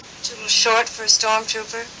short for a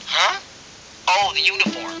stormtrooper? Huh? Oh, the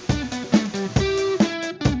uniform.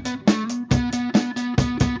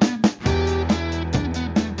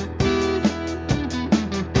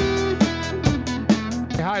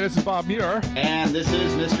 Hi, this is Bob Muir. And this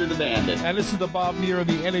is Mr. the Bandit. And this is the Bob Muir,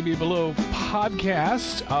 the Enemy Below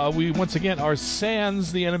podcast. We, once again, are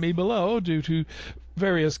sans the Enemy Below due to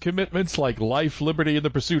various commitments like life, liberty, and the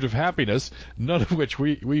pursuit of happiness, none of which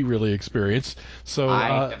we really experience. So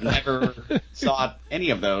I have never sought any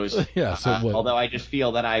of those, yeah, although I just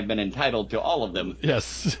feel that I've been entitled to all of them.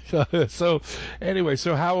 Yes. So anyway,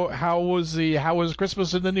 so how was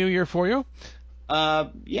Christmas and the New Year for you?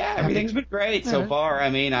 Yeah, everything's been great so far. I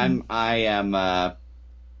mean, I am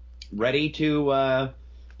ready to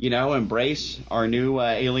embrace our new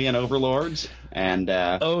alien overlords and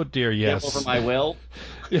oh dear, yes, give over my will.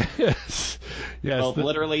 Yes, both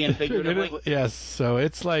literally and figuratively. Yes, so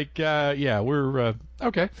it's like we're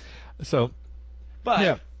okay. So,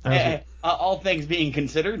 but all things being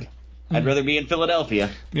considered, I'd rather be in Philadelphia.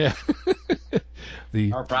 Yeah,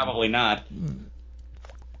 or probably not.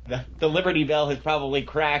 The Liberty Bell has probably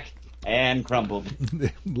cracked and crumbled.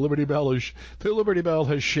 The Liberty Bell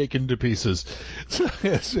has shaken to pieces. So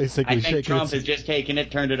it's basically I think Trump has just taken it,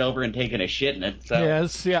 turned it over, and taken a shit in it. So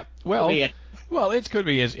yes, yeah. Well, it's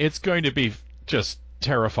going to be just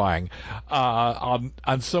terrifying on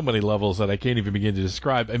so many levels that I can't even begin to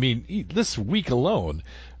describe. I mean, this week alone,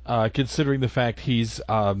 considering the fact he's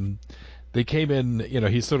they came in,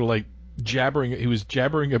 he's sort of like jabbering. He was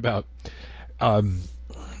jabbering about.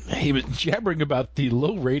 He was jabbering about the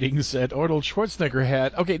low ratings that Arnold Schwarzenegger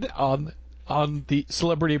had. Okay, on the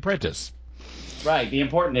Celebrity Apprentice. Right, the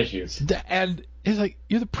important issues. And he's like,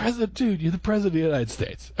 "You're the president, dude. You're the president of the United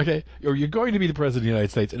States. Okay, or you're going to be the president of the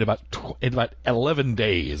United States in about 11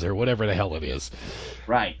 days or whatever the hell it is.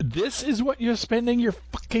 Right. This is what you're spending your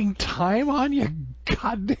fucking time on, you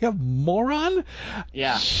goddamn moron.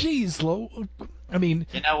 Yeah. Jeez, I mean,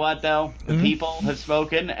 you know what though? The people have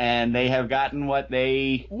spoken, and they have gotten what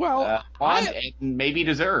they want and maybe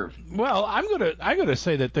deserve. Well, I'm gonna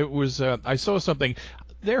say that there was I saw something.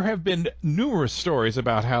 There have been numerous stories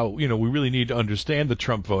about how we really need to understand the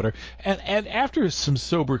Trump voter, and after some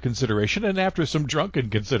sober consideration and after some drunken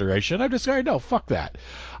consideration, I decided no, fuck that.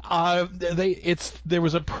 There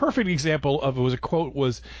was a perfect example of a quote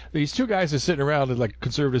was these two guys are sitting around and like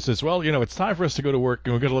conservatives says, well, it's time for us to go to work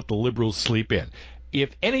and we're going to let the liberals sleep in.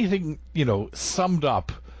 If anything, summed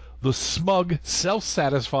up the smug,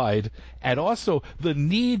 self-satisfied, and also the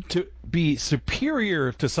need to be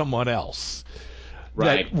superior to someone else.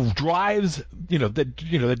 Right. That drives,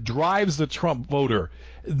 that drives the Trump voter.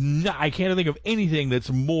 I can't think of anything that's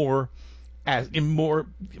more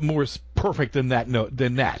perfect than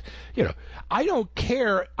that. I don't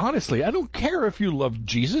care, honestly. I don't care if you love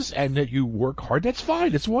Jesus and that you work hard. That's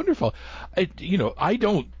fine. It's wonderful. I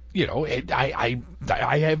don't. I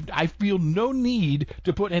feel no need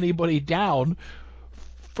to put anybody down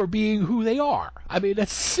for being who they are. I mean,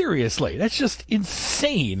 that's just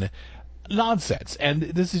insane nonsense, and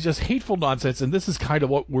this is just hateful nonsense, and this is kind of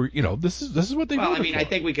what we're, this is what they voted for. Well, I mean, I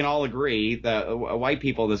think we can all agree the white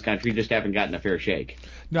people in this country just haven't gotten a fair shake.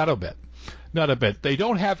 Not a bit. They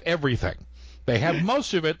don't have everything. They have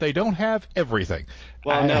most of it. They don't have everything.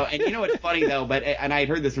 Well, no, and you know what's funny though, and I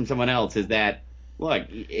heard this from someone else, is that look,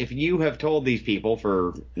 if you have told these people,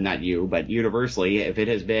 for not you, but universally, if it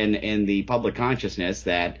has been in the public consciousness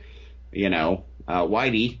that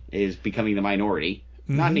Whitey is becoming the minority.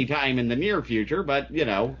 Not any time in the near future, but,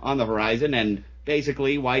 on the horizon. And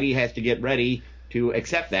basically, Whitey has to get ready to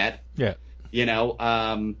accept that. Yeah.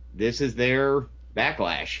 This is their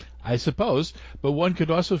backlash. I suppose. But one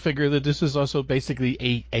could also figure that this is also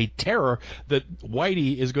basically a terror that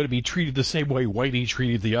Whitey is going to be treated the same way Whitey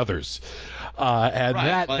treated the others. And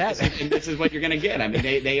right. and this is what you're going to get. I mean,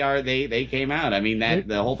 they came out. I mean,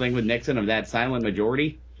 the whole thing with Nixon of that silent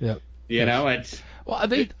majority. Yeah. It's. Well,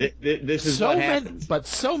 this is so what happens. But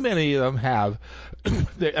so many of them have.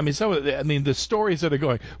 The stories that are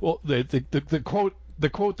going. Well, the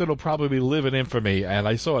quote that'll probably live in infamy, and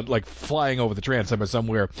I saw it like flying over the transom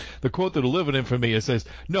somewhere. The quote that'll live in infamy says,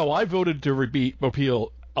 "No, I voted to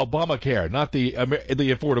repeal Obamacare, not the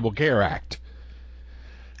Affordable Care Act."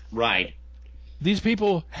 Right. These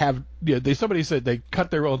people have, somebody said they cut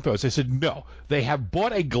their own throats. They said, no, they have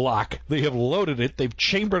bought a Glock, they have loaded it, they've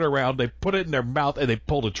chambered around, they've put it in their mouth, and they've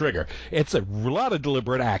pulled a trigger. It's a lot of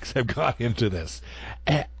deliberate acts have gone into this.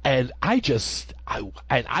 And I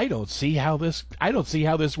don't see how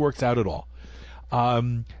this works out at all.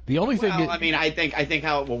 The only thing. Well, I think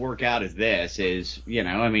how it will work out is this: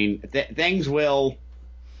 things will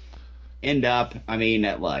end up, I mean,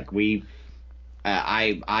 look,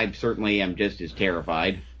 I certainly am just as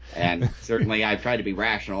terrified, and certainly I've tried to be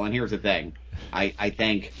rational. And here's the thing, I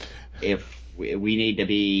think if we need to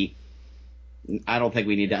be, I don't think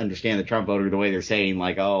we need to understand the Trump voter the way they're saying,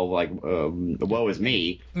 like, oh, like, woe is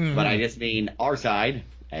me. Mm-hmm. But I just mean our side,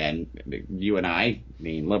 and you and I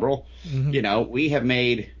mean liberal, Mm-hmm. we have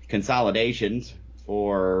made consolidations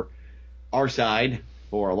for our side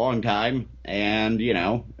for a long time. And,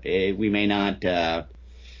 we may not,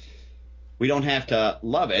 we don't have to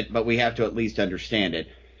love it, but we have to at least understand it.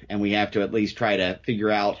 And we have to at least try to figure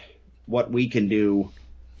out what we can do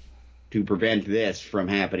to prevent this from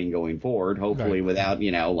happening going forward, hopefully Right. without,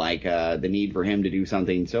 the need for him to do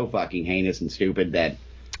something so fucking heinous and stupid that,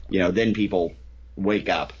 then people wake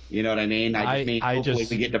up. You know what I mean? I just mean hopefully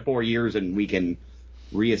we get to 4 years and we can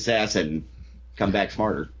reassess and come back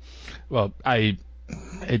smarter. Well, I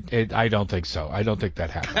don't think so. I don't think that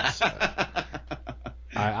happens.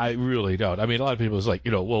 I really don't. I mean, a lot of people is like,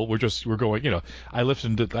 well, we're going, I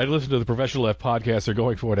listen to the Professional Left podcast. They're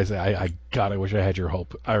going for it. I say, God, I wish I had your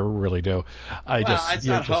hope. I really do. It's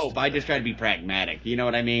not hope. I just try to be pragmatic. You know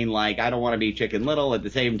what I mean? Like, I don't want to be Chicken Little at the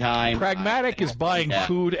same time. Pragmatic is buying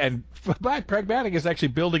food, and pragmatic is actually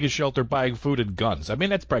building a shelter, buying food and guns. I mean,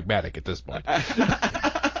 that's pragmatic at this point.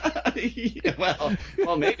 well,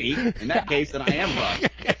 maybe. In that case, then I am wrong.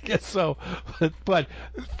 I guess so. But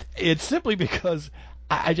it's simply because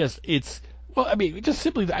if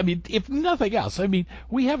nothing else,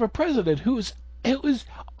 we have a president who is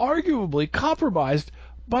arguably compromised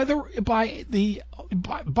by the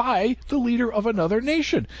leader of another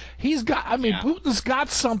nation. Putin's got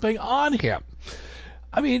something on him.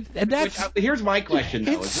 And that's here's my question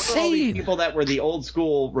though: is what are all these people that were the old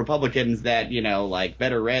school Republicans that like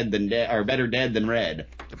better dead than red?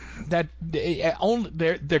 That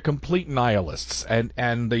they're complete nihilists,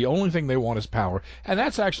 and the only thing they want is power, and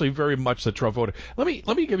that's actually very much the Trump voter. Let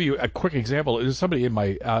me give you a quick example. There's somebody in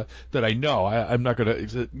my that I know. I'm not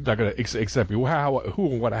gonna accept you how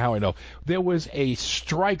I know. There was a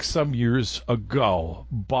strike some years ago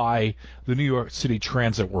by the New York City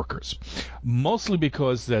transit workers, mostly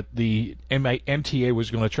because that the MTA was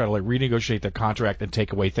going to try to renegotiate their contract and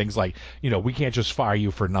take away things like we can't just fire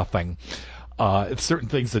you for nothing. It's certain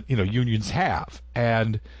things that unions have,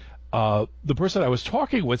 and the person I was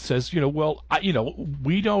talking with says, we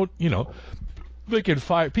don't, they can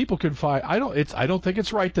fire, people can fire. I don't think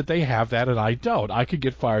it's right that they have that, and I don't. I could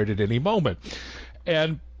get fired at any moment,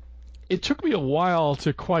 and it took me a while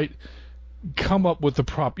to quite come up with the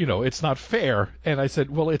prop. It's not fair, and I said,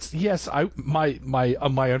 well, it's yes. My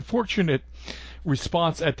unfortunate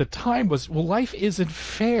response at the time was, well, life isn't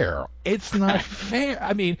fair. It's not fair.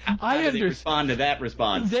 How did they respond to that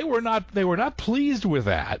response? They were not pleased with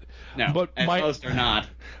that. No, but most are not.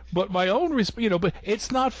 But my own but it's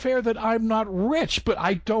not fair that I'm not rich, but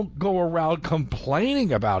I don't go around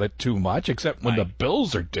complaining about it too much, except when the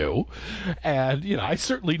bills are due. And, I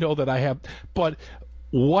certainly know that I have, but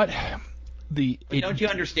don't you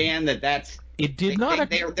understand that's it did not.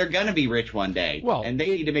 They're going to be rich one day, and they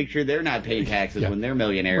need to make sure they're not paying taxes when they're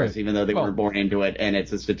millionaires, even though they weren't born into it, and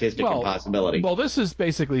it's a statistic and possibility. Well, this is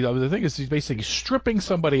basically the thing is he's basically stripping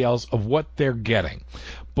somebody else of what they're getting,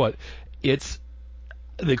 but it's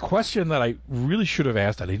the question that I really should have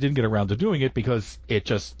asked, and I didn't get around to doing it because it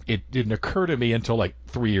didn't occur to me until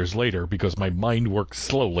 3 years later because my mind works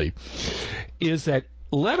slowly. Is that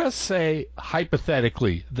let us say,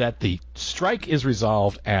 hypothetically, that the strike is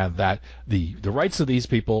resolved and that the rights of these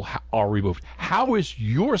people are removed. How is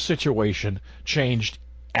your situation changed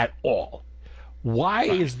at all? Why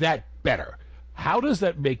is that better? How does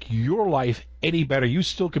that make your life any better? You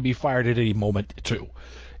still can be fired at any moment, too.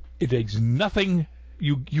 It takes nothing.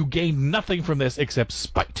 You gain nothing from this except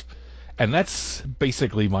spite. And that's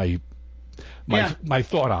basically my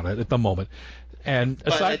thought on it at the moment. And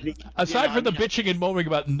aside from the bitching and moaning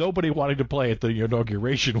about nobody wanting to play at the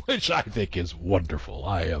inauguration, which I think is wonderful,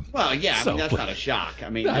 that's not a shock.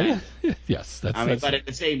 Yes, but at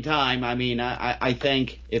the same time, I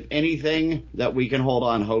think if anything that we can hold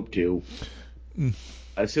on hope to,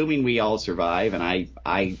 assuming we all survive, and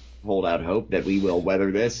I hold out hope that we will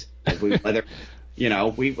weather this, as we weather,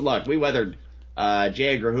 we weathered J.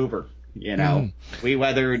 Edgar Hoover. We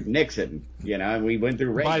weathered Nixon, and we went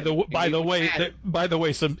through Reagan. By the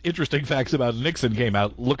way, some interesting facts about Nixon came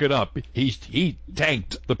out. Look it up. He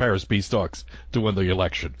tanked the Paris peace talks to win the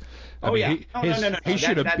election. No.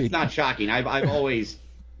 That's not shocking. I've always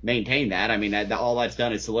maintained that. All that's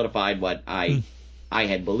done is solidified what I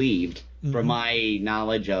had believed from my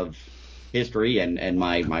knowledge of history and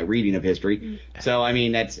my reading of history. So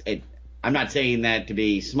that's it. I'm not saying that to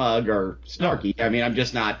be smug or snarky. I mean, I'm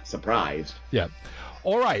just not surprised. Yeah.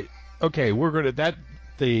 All right. Okay, we're going to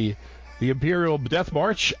the Imperial Death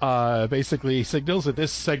March basically signals that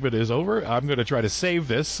this segment is over. I'm going to try to save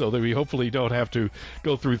this so that we hopefully don't have to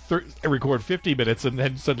go through record 50 minutes and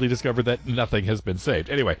then suddenly discover that nothing has been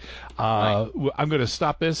saved. Anyway, I'm going to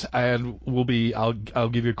stop this and I'll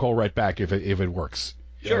give you a call right back if it works.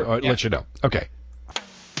 Sure. Or let you know. Okay.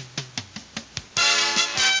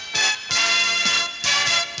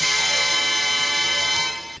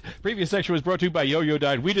 Previous section was brought to you by Yo-Yo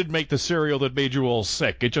Died. We didn't make the cereal that made you all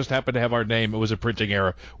sick. It just happened to have our name. It was a printing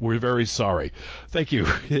error. We're very sorry. Thank you.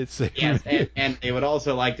 Yes, and they would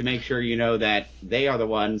also like to make sure you know that they are the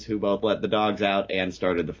ones who both let the dogs out and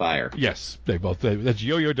started the fire. Yes, that's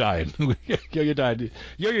Yo-Yo Died. Yo-Yo Died.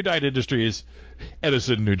 Yo-Yo Died Industries,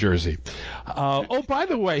 Edison, New Jersey. By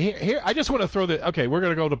the way, here I just want to throw that. Okay, we're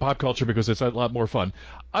going to go to pop culture because it's a lot more fun.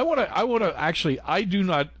 I want to actually. I do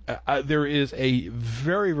not. There is a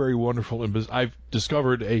very, very wonderful. I've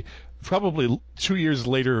discovered probably 2 years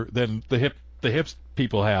later than the hips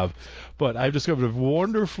people have, but I've discovered a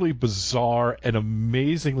wonderfully bizarre and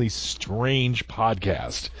amazingly strange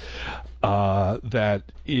podcast that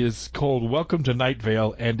is called Welcome to Night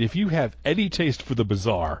Vale. And if you have any taste for the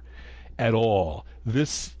bizarre at all,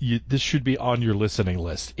 this should be on your listening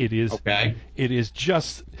list. It is okay. It is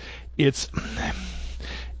just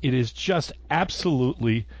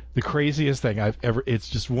absolutely the craziest thing I've ever. It's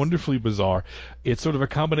just wonderfully bizarre. It's sort of a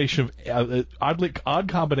combination of odd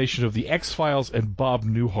combination of the X-Files and Bob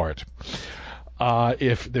Newhart.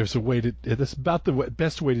 If there's a way to, that's about the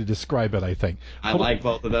best way to describe it, I think. I like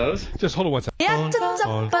both of those. Just hold on one second.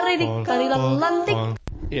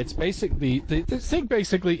 It's basically the thing.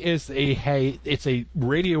 Basically, is it's a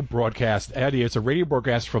radio broadcast. It's a radio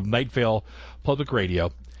broadcast from Night Vale Public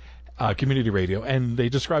Radio, community radio, and they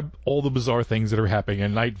describe all the bizarre things that are happening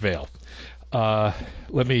in Night Vale.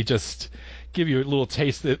 Let me just give you a little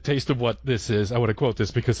taste of what this is. I want to quote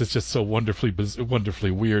this because it's just so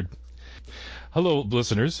wonderfully weird. Hello,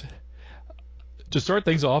 listeners. To start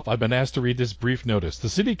things off, I've been asked to read this brief notice. The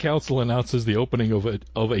City Council announces the opening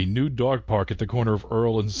of a new dog park at the corner of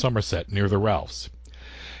Earl and Somerset near the Ralphs.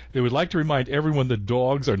 They would like to remind everyone that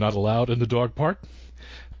dogs are not allowed in the dog park.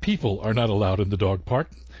 People are not allowed in the dog park.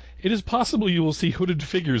 It is possible you will see hooded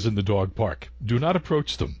figures in the dog park. Do not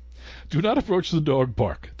approach them. Do not approach the dog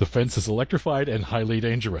park. The fence is electrified and highly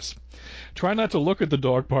dangerous. Try not to look at the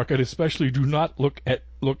dog park, and especially do not look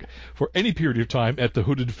for any period of time at the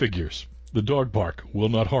hooded figures. The dog park will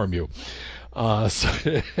not harm you. So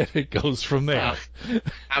it goes from there.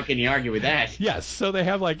 How can you argue with that? Yes. So they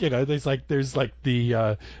have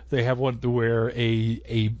they have one where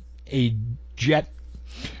a jet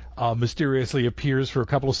mysteriously appears for a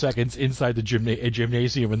couple of seconds inside the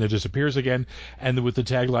gymnasium and then disappears again, and with the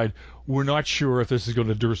tagline, "We're not sure if this is going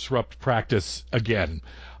to disrupt practice again."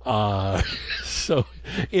 So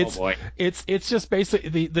it's just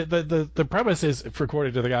basically the premise is,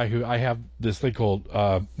 according to the guy who I have this thing called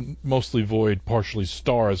Mostly Void, Partially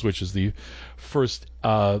Stars, which is the first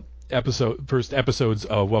episodes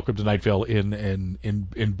of Welcome to Night Vale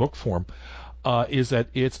in book form. Is that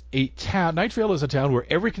it's a town. Night Vale is a town where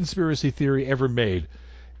every conspiracy theory ever made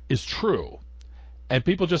is true, and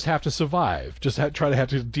people just have to survive, have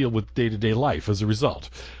to deal with day-to-day life as a result.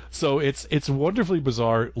 So it's wonderfully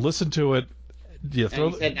bizarre. Listen to it. You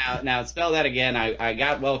said now spell that again. I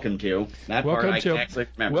got welcome to. That part I can actually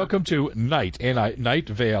remember. Welcome to Night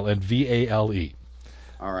Vale and Vale.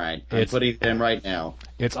 All right, I'm putting it in right now.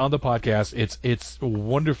 It's on the podcast. It's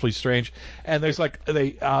wonderfully strange, and there's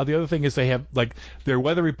the other thing is they have their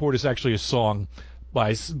weather report is actually a song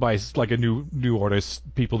by like a new artist,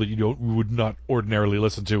 people that you would not ordinarily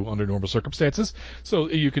listen to under normal circumstances. So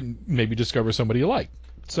you can maybe discover somebody you like.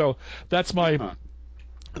 So that's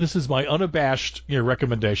This is my unabashed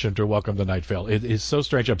recommendation to Welcome to Night Vale. It is so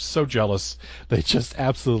strange. I'm so jealous. They just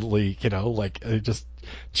absolutely, just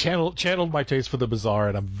channeled my taste for the bizarre,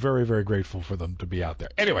 and I'm very, very grateful for them to be out there.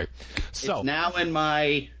 Anyway, so it's now in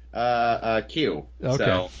my queue. Okay.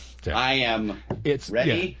 So yeah. I am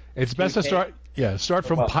ready. Yeah. It's best to start. Yeah, start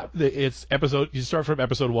from episode. You start from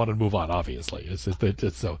episode 1 and move on. Obviously, it's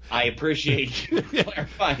so. I appreciate you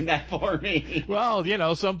clarifying that for me.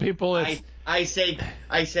 Well, some people. I say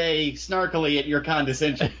snarkily at your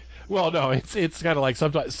condescension. Well, no, it's kind of like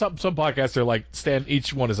some podcasts are like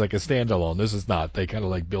each one is like a standalone. This is not. They kind of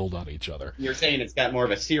like build on each other. You're saying it's got more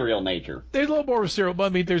of a serial nature. There's a little more of a serial, but I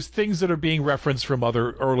mean, there's things that are being referenced from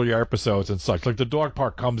other earlier episodes and such. Like the dog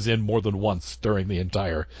park comes in more than once during the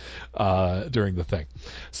entire during the thing.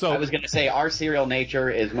 So I was going to say our serial nature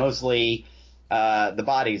is mostly the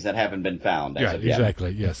bodies that haven't been found. Yeah,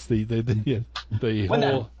 exactly. Yes, the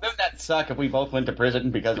whole. Wouldn't that suck if we both went to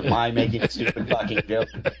prison because of my making a stupid fucking joke?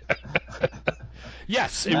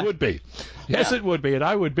 Yes, it would be. Yes, Yeah. it would be, and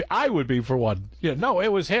I would be for one. Yeah, no, it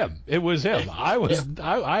was him. It was him.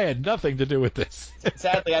 I had nothing to do with this.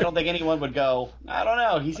 Sadly, I don't think anyone would go, I don't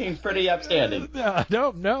know, he seems pretty upstanding.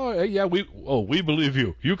 No, yeah, we believe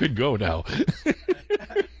you. You can go now.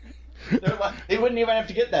 They wouldn't even have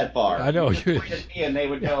to get that far. I know. And they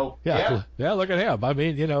would go, yeah, look at him. I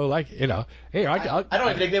mean, hey, I don't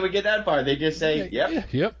even think they would get that far. They just say,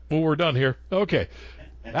 yep. Yep. Well, we're done here. Okay.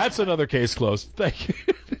 That's another case closed. Thank you.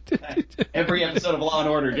 Every episode of Law and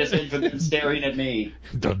Order just ends with them staring at me.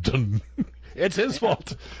 Dun, dun. It's his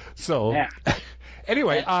fault. So, yeah.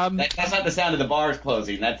 Anyway, that's not the sound of the bars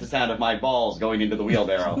closing. That's the sound of my balls going into the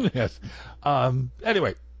wheelbarrow. Yes.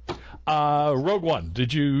 Anyway, Rogue One.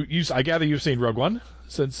 Did you? I gather you've seen Rogue One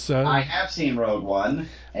since. I have seen Rogue One,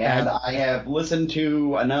 and I have listened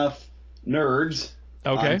to enough nerds.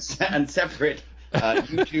 Okay. On separate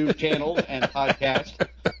YouTube channels and podcasts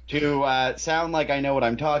to sound like I know what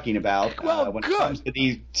I'm talking about when it comes to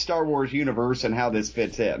the Star Wars universe and how this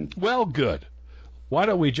fits in. Well, good. Why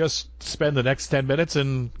don't we just spend the next 10 minutes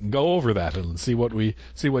and go over that and see what you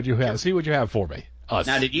have for me. Us.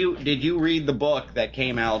 Now, did you read the book that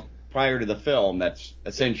came out prior to the film? That's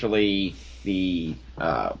essentially the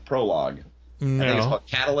prologue. No. I think it's called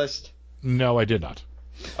Catalyst. No, I did not.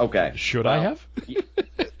 Okay. Should I have?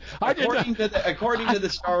 According to the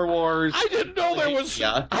Star Wars, I didn't know there was.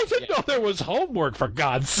 I didn't know there was homework, for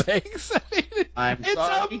God's sakes. I mean, it's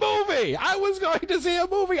sorry. a movie. I was going to see a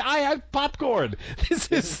movie. I had popcorn.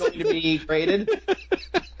 This is going to be rated.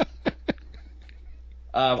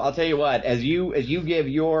 I'll tell you what. As you give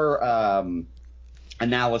your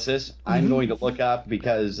analysis, I'm going to look up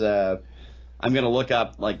because I'm going to look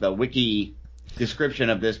up like the wiki description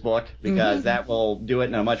of this book because that will do it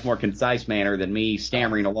in a much more concise manner than me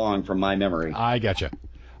stammering along from my memory. I gotcha.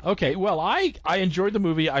 Okay, well, I enjoyed the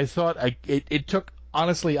movie. I thought it took,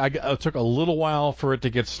 honestly, it took a little while for it to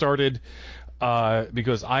get started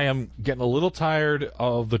because I am getting a little tired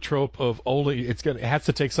of the trope of only it has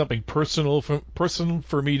to take something personal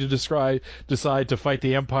for me to decide to fight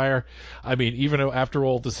the Empire. I mean, even though after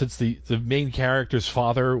all, since the main character's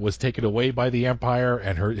father was taken away by the Empire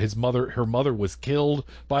and her mother was killed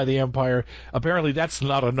by the Empire, apparently that's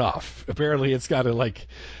not enough. Apparently it's got to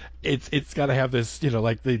it's got to have this,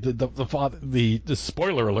 like the father, the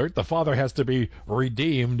spoiler alert, the father has to be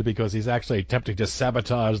redeemed because he's actually attempting to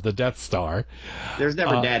sabotage the Death Star. There's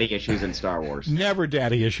never daddy issues in Star Wars. Never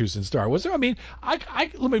daddy issues in Star Wars. I mean,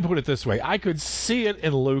 I let me put it this way. I could see it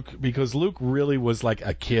in Luke because Luke really was like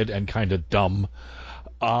a kid and kind of dumb.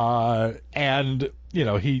 And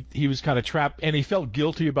he was kind of trapped and he felt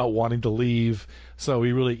guilty about wanting to leave. So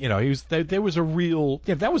he really, there was a real,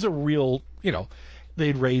 that was a real,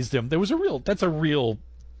 they'd raised him. That's a real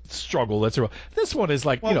struggle. This one is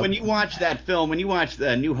like, when you watch that film, when you watch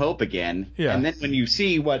the New Hope again, and then when you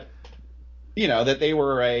see what, that they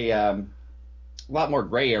were a lot more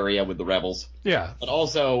gray area with the rebels. Yeah. But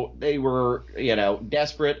also they were,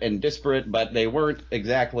 desperate and disparate, but they weren't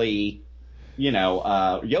exactly,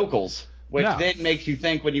 yokels, which then makes you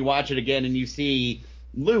think when you watch it again and you see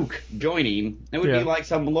Luke joining, it would be like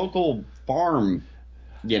some local farm,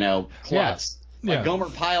 klutz. Like Gomer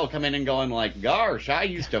Pyle come in and going like, gosh, I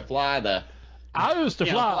used to shoot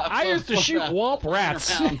womp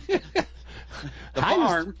rats. The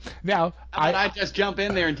farm. Now, I just jump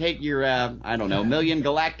in there and take your, I don't know, $1,000,000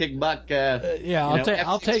 galactic buck,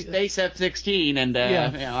 I'll take space F-16, and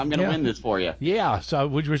I'm going to win this for you. Yeah. So,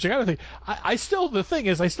 which I got to think. The thing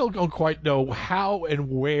is, I still don't quite know how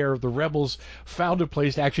and where the rebels found a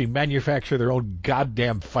place to actually manufacture their own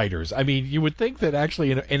goddamn fighters. I mean, you would think that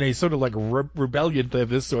actually in a sort of like rebellion of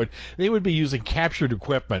this sort, they would be using captured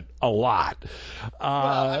equipment a lot.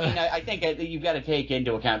 I think you've got to take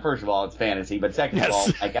into account, first of all, it's fantasy. But second of all,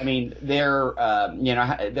 there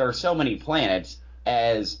are so many planets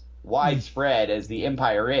as widespread as the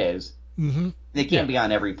Empire is. Mm-hmm. They can't be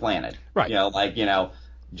on every planet, right?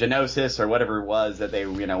 Geonosis or whatever it was that they,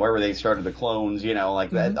 wherever they started the clones,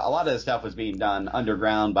 that. A lot of this stuff was being done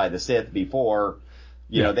underground by the Sith before,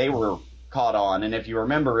 they were caught on. And if you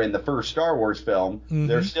remember in the first Star Wars film,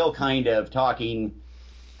 they're still kind of talking.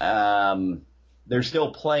 They're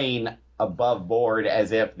still playing above board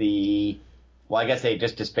as if I guess they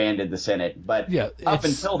just disbanded the Senate. But up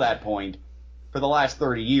until that point, for the last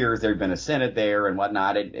 30 years, there had been a Senate there and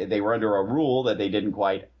whatnot. They were under a rule that they didn't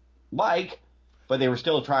quite like, but they were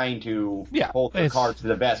still trying to Yeah, hold their cards to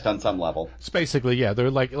the vest on some level. It's basically, yeah,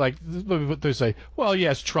 they're like they say, well,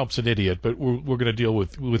 yes, Trump's an idiot, but we're going to deal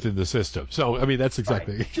within the system. So, I mean, that's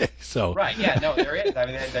exactly so. Right, yeah, no, there is. I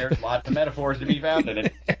mean, there's lots of metaphors to be found in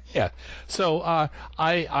it. Yeah. So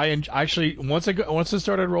actually once it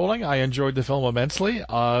started rolling, I enjoyed the film immensely.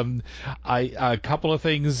 A couple of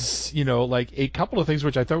things, a couple of things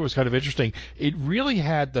which I thought was kind of interesting. It really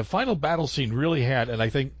had the final battle scene really had, and I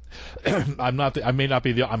think I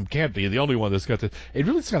can't be the only one that's got this. It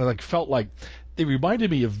really kind of like felt like it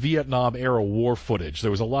reminded me of Vietnam era war footage.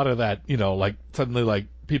 There was a lot of that, like suddenly like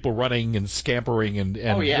people running and scampering and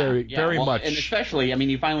very well, much. And especially, I mean,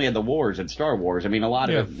 you finally had the wars in Star Wars. I mean, a lot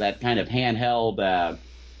of that kind of handheld,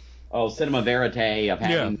 cinema verite of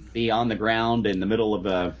having to be on the ground in the middle of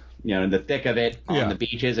in the thick of it on the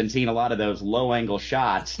beaches and seeing a lot of those low angle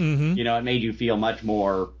shots. Mm-hmm. It made you feel much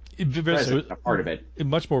more present, a part of it.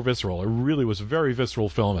 Much more visceral. It really was a very visceral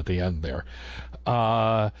film at the end there.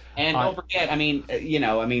 And don't forget,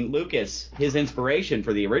 Lucas, his inspiration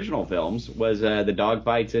for the original films was the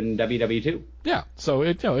dogfights in WW2. Yeah, so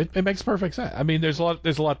it makes perfect sense. I mean, there's a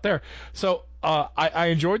lot there. So I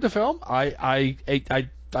enjoyed the film. I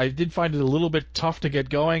did find it a little bit tough to get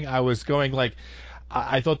going. I was going like.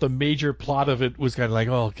 I thought the major plot of it was kind of like,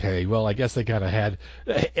 oh, okay, well, I guess they kind of had,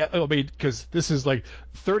 I mean, because this is like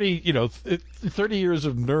 30 years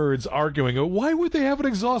of nerds arguing, why would they have an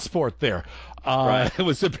exhaust port there? Right. It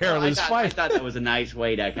was apparently I thought that was a nice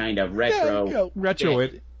way to kind of retro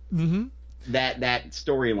it. Mm-hmm. That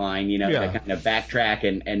storyline, to kind of backtrack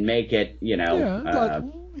and make it,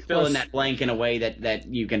 fill in that blank in a way that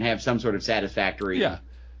you can have some sort of satisfactory. Yeah.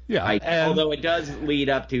 Yeah, although it does lead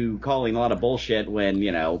up to calling a lot of bullshit when,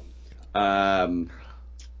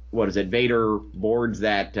 Vader boards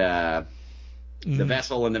that the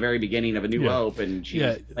vessel in the very beginning of A New Hope, and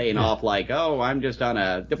she's playing off like, oh, I'm just on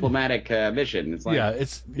a diplomatic mission. It's like,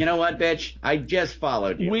 you know what, bitch? I just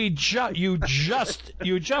followed you. You just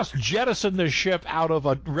jettisoned the ship out of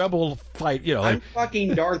a rebel fight. I'm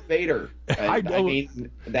fucking Darth Vader. I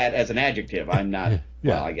mean that as an adjective. I'm not.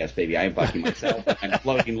 Well, I guess maybe I am fucking myself. I'm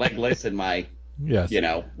floating legless in my,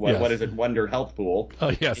 what is it, Wonder Health Pool.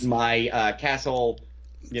 Oh, yes. In my castle.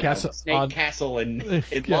 Castle in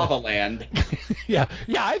Lava Land. yeah,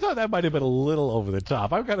 I thought that might have been a little over the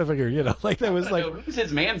top. I'm kind of figuring, like that was like, who's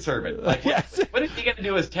his manservant? Like, what is he going to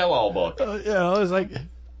do his tell-all book? I was like,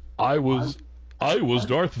 I was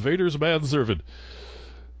Darth Vader's manservant.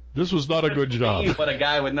 This was not a good job. What a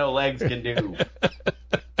guy with no legs can do.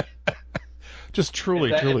 Just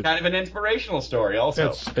truly. It's kind of an inspirational story,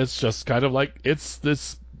 also. It's just kind of like it's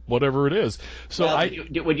this whatever it is. So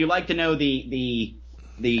would you like to know the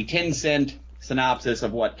 10-cent synopsis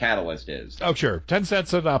of what Catalyst is? Oh, sure. 10-cent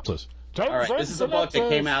synopsis. All right, this is a book that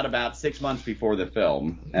came out about 6 months before the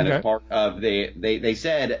film, and it's part of they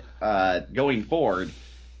said going forward,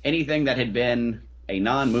 anything that had been a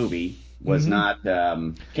non-movie was not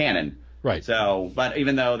canon. Right. So, but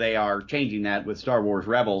even though they are changing that with Star Wars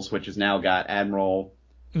Rebels, which has now got Admiral.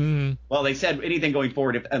 Well, they said anything going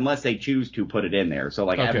forward unless they choose to put it in there. So,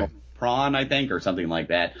 like Admiral Prawn, I think, or something like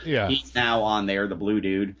that. Yeah. He's now on there, the blue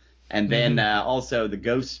dude. And then also the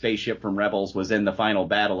Ghost spaceship from Rebels was in the final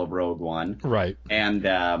battle of Rogue One. Right. And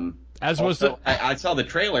I saw the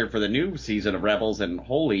trailer for the new season of Rebels, and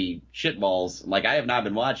holy shitballs. Like, I have not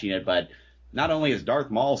been watching it, but not only is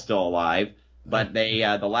Darth Maul still alive, but they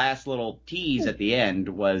the last little tease at the end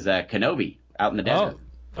was Kenobi out in the desert.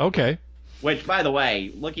 Oh, okay. Which, by the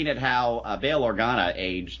way, looking at how Bail Organa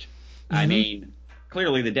aged, I mean,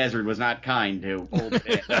 clearly the desert was not kind to old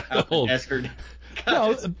the desert.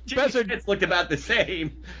 No, Bezard looked about the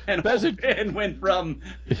same, and Ben went from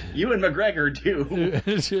Ewan McGregor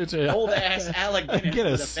to old ass Alec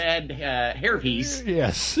Guinness with a bad hairpiece.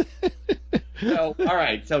 Yes. So, all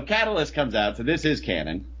right. So Catalyst comes out. So this is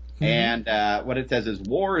canon. And what it says is,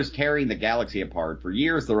 war is tearing the galaxy apart. For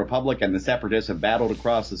years, the Republic and the Separatists have battled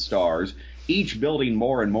across the stars, each building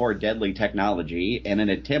more and more deadly technology in an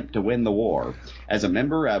attempt to win the war. As a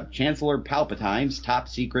member of Chancellor Palpatine's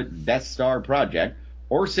top-secret Death Star project,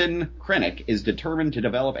 Orson Krennic is determined to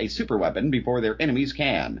develop a superweapon before their enemies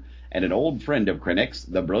can. And an old friend of Krennic's,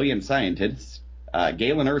 the brilliant scientist,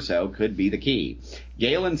 Galen Erso, could be the key.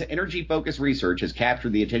 Galen's energy-focused research has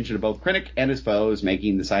captured the attention of both Krennic and his foes,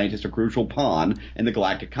 making the scientist a crucial pawn in the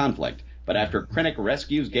galactic conflict. But after Krennic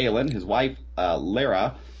rescues Galen, his wife,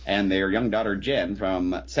 Lara, and their young daughter, Jen,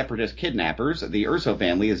 from Separatist kidnappers, the Erso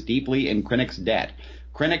family is deeply in Krennic's debt.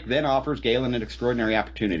 Krennic then offers Galen an extraordinary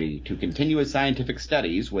opportunity to continue his scientific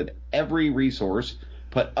studies with every resource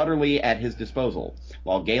put utterly at his disposal.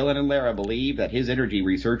 While Galen and Lara believe that his energy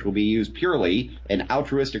research will be used purely in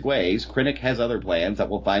altruistic ways, Krennic has other plans that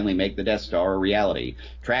will finally make the Death Star a reality.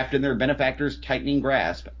 Trapped in their benefactor's tightening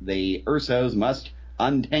grasp, the Ursos must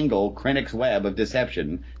untangle Krennic's web of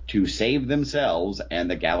deception to save themselves and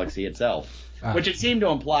the galaxy itself. Which it seemed to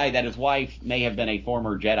imply that his wife may have been a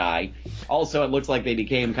former Jedi. Also, it looks like they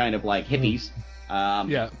became kind of like hippies.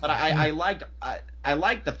 But I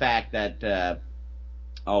liked the fact that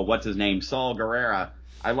what's his name, Saul Guerrera.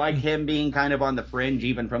 I like him being kind of on the fringe,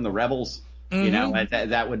 even from the rebels. You know,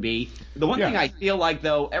 that would be the one thing I feel like,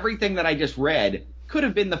 though. Everything that I just read could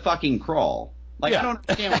have been the fucking crawl. Like I don't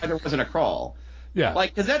understand why there wasn't a crawl. Yeah.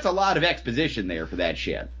 Like, because that's a lot of exposition there for that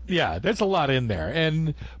shit. Yeah, there's a lot in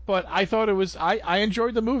there, but I thought it was. I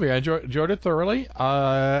enjoyed the movie. I enjoyed it thoroughly.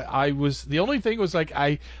 The only thing was like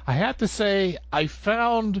I had to say I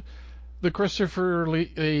found the Christopher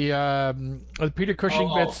Lee, the Peter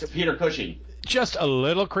Cushing bits. Peter Cushing. Just a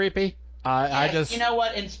little creepy. I just. You know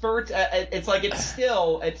what? In spurts, it's like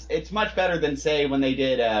it's much better than say when they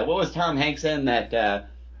did what was Tom Hanks in that.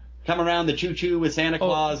 Come Around the Choo Choo with Santa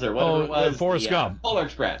Claus or whatever it was. Forrest Gump. Polar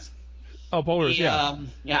Express. Oh, Polar, I'm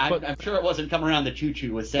sure it wasn't Come Around the Choo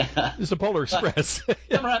Choo with Santa. It's a Polar Express.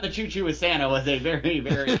 Come Around the Choo Choo with Santa was a very,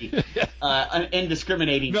 very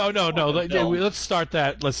indiscriminating. No. Let's start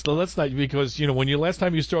that. Let's not, because when last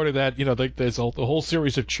time you started that, there's the whole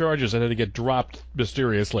series of charges that had to get dropped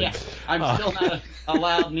mysteriously. Yeah, I'm still not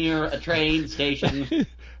allowed near a train station.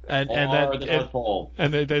 And the North Pole.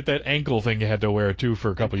 And that ankle thing you had to wear too for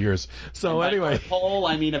a couple of years. So anyway, North Pole,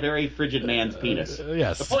 I mean a very frigid man's penis.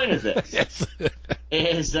 Yes. The point is this. Yes.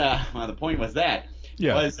 The point was that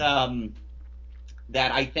that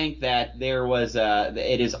I think that there was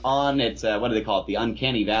it is on it's what do they call it, the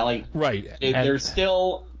uncanny valley. Right. There's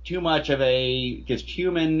still too much of a just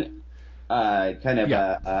human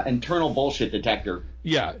internal bullshit detector.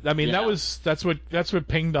 Yeah, I mean that's what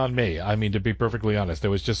pinged on me. I mean, to be perfectly honest, it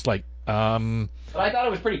was just like. But I thought it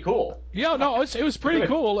was pretty cool. Yeah, no, it was pretty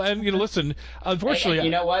cool. And listen, unfortunately, and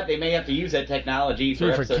you know what? They may have to use that technology for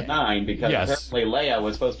episode 9 because apparently Leia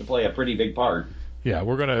was supposed to play a pretty big part. Yeah,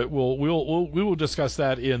 we will discuss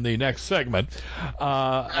that in the next segment.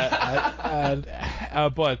 But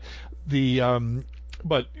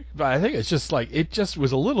I think it's just like it just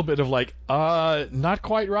was a little bit of like not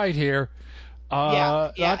quite right here.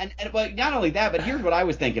 But not only that, but here's what I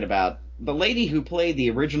was thinking about: the lady who played the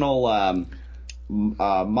original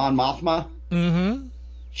Mon Mothma. Mm-hmm.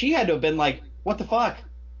 She had to have been like, "What the fuck?"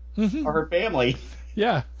 Mm-hmm. Or her family.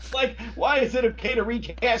 Yeah. Like, why is it okay to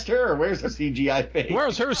recast her? Where's her CGI face?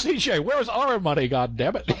 Where's her CGI? Where's our money? God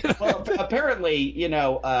damn it! Well, apparently,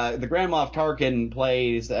 the Grand Moff Tarkin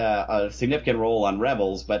plays a significant role on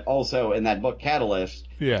Rebels, but also in that book Catalyst.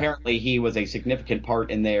 Yeah. Apparently, he was a significant part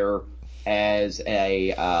in there as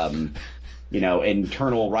a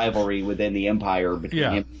internal rivalry within the Empire between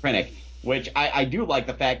him and Krennic. Which I do like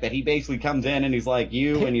the fact that he basically comes in and he's like,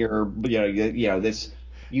 you and your this.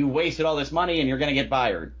 You wasted all this money and you're going to get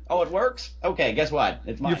fired. Oh, it works? Okay, guess what?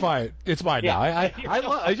 It's mine. You're fired. It's mine now.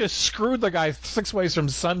 I just screwed the guy 6 ways from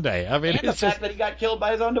Sunday. I mean, and the fact that he got killed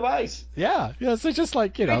by his own device. Yeah. It's just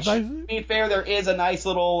like, To be fair, there is a nice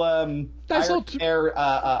little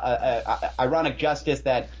ironic justice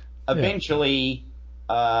that eventually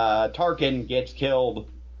Tarkin gets killed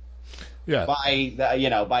by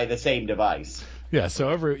the same device. Yeah,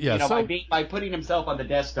 so by putting himself on the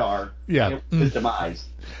Death Star, his demise.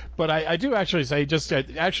 But I do actually say,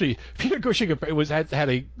 Peter Cushing had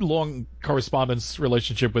a long correspondence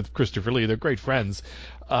relationship with Christopher Lee. They're great friends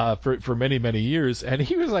for many, many years. And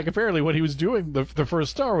he was like, apparently when he was doing the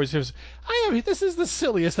first Star Wars, he was, this is the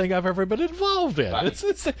silliest thing I've ever been involved in. Right. This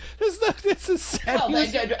is sad. Well,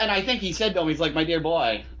 and I think he said to him, he's like, my dear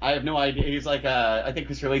boy, I have no idea. He's like, I think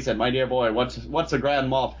Christopher Lee said, my dear boy, what's a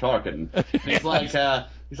Grand Moff Tarkin?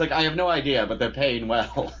 He's like, I have no idea, but they're paying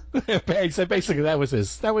well. So basically, that was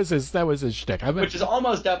his shtick. Which is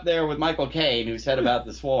almost up there with Michael Caine, who said about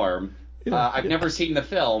The Swarm, I've never seen the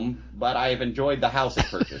film, but I have enjoyed the house it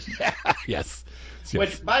purchased. Yes.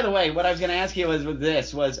 Which, by the way, what I was going to ask you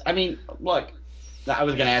was I mean, look, I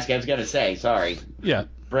was going to say, sorry. Yeah.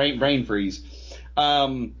 Brain freeze.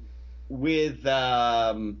 With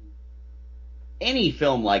any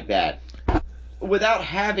film like that, without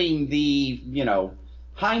having the,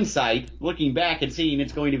 hindsight, looking back and seeing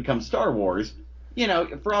it's going to become Star Wars,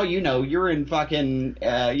 for all you're in fucking,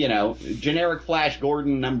 generic Flash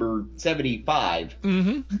Gordon number 75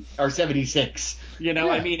 or 76.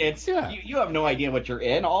 I mean, it's you have no idea what you're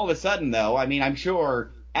in. All of a sudden, though, I mean, I'm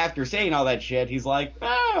sure after saying all that shit, he's like,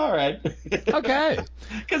 all right. Okay.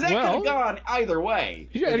 Because that could have gone either way.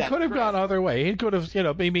 Yeah, it could have gone either way. He could have,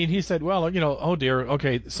 I mean, he said, well, oh dear,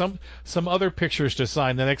 okay, some other pictures to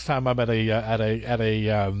sign the next time I'm at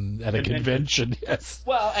a convention. Yes.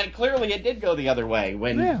 Well, and clearly it did go the other way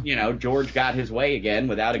when, George got his way again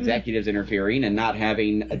without executives interfering and not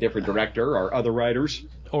having a different director or other writers.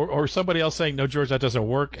 Or somebody else saying, no, George, that doesn't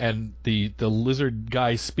work, and the lizard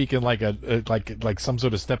guy speaking like like some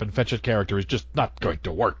sort of Step and Fetch It character is just not going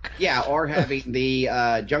to work. Yeah, or having the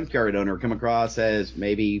junkyard owner come across as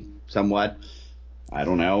maybe somewhat, I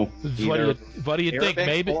don't know. What do you think?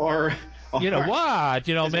 Maybe or what?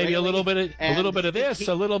 Maybe a little bit of this,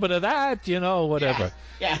 a little bit of that, whatever.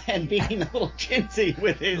 Yeah, and being a little chintzy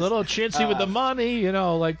with his with the money,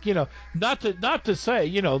 not to say,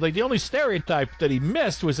 the only stereotype that he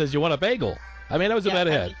missed was says you want a bagel. I mean, that was about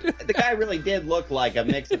it. The guy really did look like a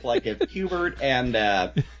mix of like if Hubert and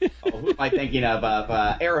who am I thinking of?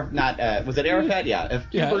 Was it Arafat? Yeah, if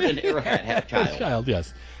Hubert and Arafat had a child.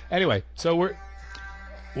 Yes. Anyway, so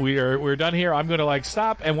we're done here. I'm going to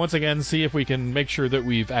stop and once again see if we can make sure that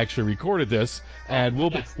we've actually recorded this, and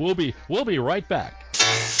we'll be right back.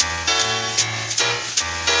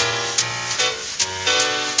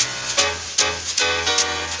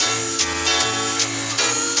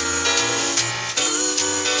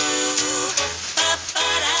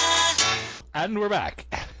 And we're back.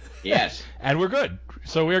 Yes. And we're good.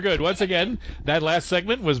 So we're good. Once again, that last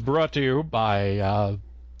segment was brought to you by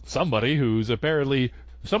somebody who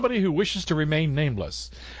wishes to remain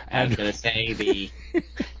nameless. I was going to say the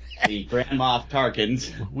Grand Moff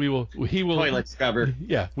Tarkin's toilet scrubber.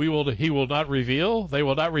 Yeah, he will not reveal. They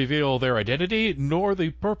will not reveal their identity nor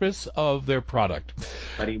the purpose of their product.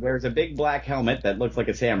 But he wears a big black helmet that looks like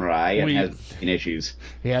a samurai and has issues.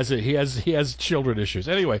 He has children issues.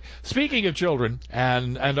 Anyway, speaking of children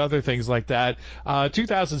and other things like that,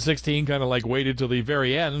 2016 kind of waited till the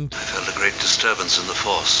very end. I felt a great disturbance in the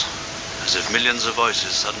force, as if millions of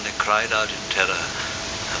voices suddenly cried out in terror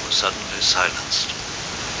and were suddenly silenced.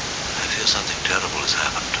 I fear something terrible has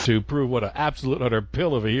happened. To prove what an absolute utter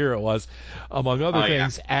pill of a year it was, among other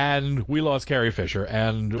things, and we lost Carrie Fisher,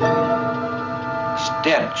 and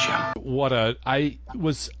stench. I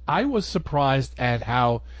was surprised at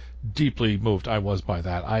how deeply moved I was by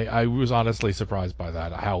that. I was honestly surprised by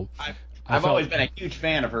that. I've always been a huge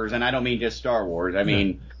fan of hers, and I don't mean just Star Wars. I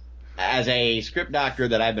mean, as a script doctor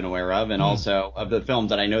that I've been aware of, and also of the films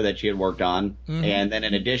that I know that she had worked on, and then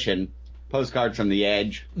in addition, Postcards from the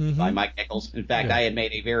Edge by Mike Nichols. In fact, I had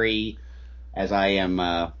made a very, as I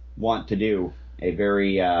am wont to do, a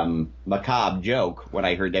very macabre joke when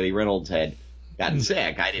I heard Debbie Reynolds had gotten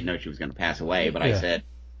sick. I didn't know she was going to pass away, but I said,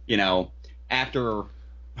 after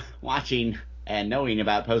watching and knowing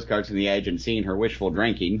about Postcards from the Edge and seeing her wishful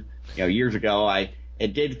drinking, years ago,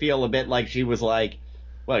 it did feel a bit like she was like,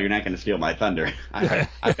 well, you're not going to steal my thunder.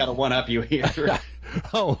 I've got to one-up you here.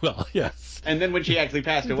 Oh, well, yes. And then when she actually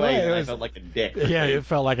passed away, I felt like a dick. Yeah, it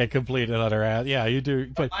felt like a complete and utter ass. Yeah, you do.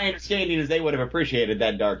 But my understanding is they would have appreciated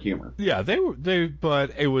that dark humor. Yeah,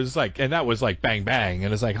 but it was and that was bang bang,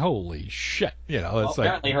 and it's holy shit, it's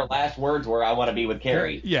apparently her last words were, "I want to be with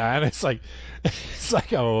Carrie." Yeah, and it's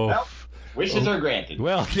oh. Well, wishes are granted.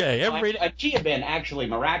 Well, yeah, she had been actually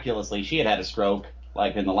miraculously, she had had a stroke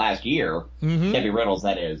in the last year. Debbie Reynolds,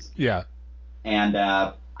 that is. Yeah. And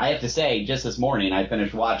I have to say, just this morning, I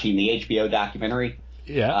finished watching the HBO documentary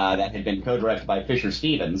that had been co-directed by Fisher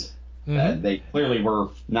Stevens. They clearly were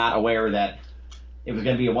not aware that it was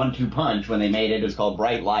going to be a 1-2 punch when they made it. It was called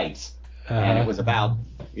Bright Lights. And it was about,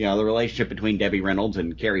 the relationship between Debbie Reynolds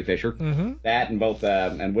and Carrie Fisher. That and both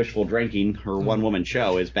and Wishful Drinking, her one-woman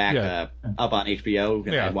show, is back up on HBO.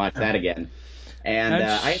 And I watched that again. And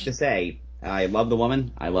I have to say, I love the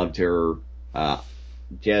woman. I loved her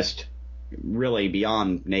just really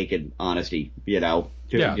beyond naked honesty,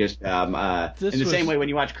 just in the same way when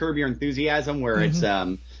you watch Curb Your Enthusiasm, where it's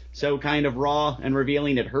so kind of raw and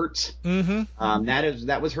revealing it hurts.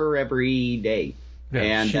 That was her every day.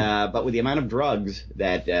 But with the amount of drugs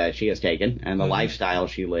that she has taken and the lifestyle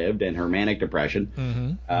she lived and her manic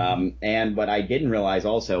depression, and what I didn't realize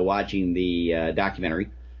also watching the documentary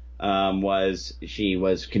was she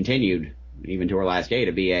was continued even to her last day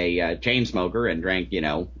to be a chain smoker and drank,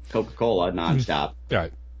 Coca-Cola nonstop.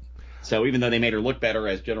 Right. So even though they made her look better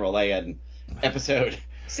as General Leia in Episode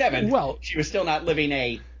 7, she was still not living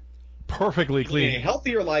a perfectly clean,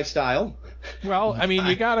 healthier lifestyle. Well, I mean,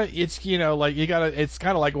 it's it's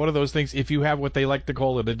kind of like one of those things. If you have what they like to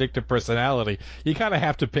call an addictive personality, you kind of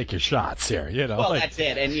have to pick your shots here, Well, that's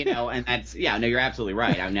it, and and that's no, you're absolutely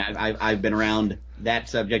right. I mean, I've been around that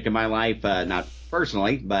subject in my life, not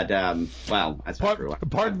personally, but well, that's not true.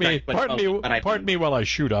 Pardon me while I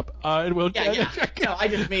shoot up. No, I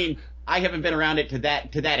just mean I haven't been around it to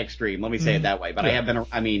that extreme. Let me say it that way. But I have been.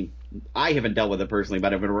 I mean, I haven't dealt with it personally,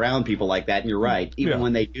 but I've been around people like that, and you're right. Even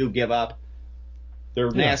when they do give up their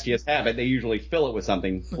nastiest habit, they usually fill it with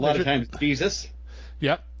something. A lot of times, Jesus.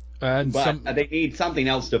 Yep. But they need something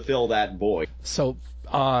else to fill that void. So,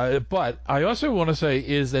 but I also want to say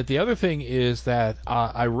is that the other thing is that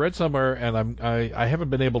I read somewhere, and I haven't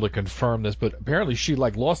been able to confirm this, but apparently she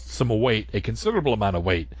lost some weight, a considerable amount of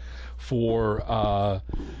weight, for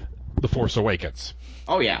The Force Awakens.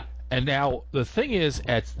 Oh yeah. And now the thing is,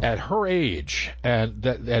 at her age, and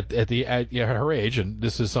at her age, and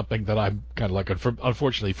this is something that I'm kind of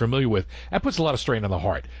unfortunately familiar with, that puts a lot of strain on the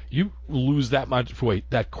heart. You lose that much weight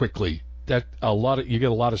that quickly, you get a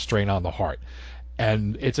lot of strain on the heart,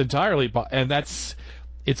 and it's entirely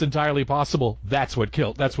possible that's what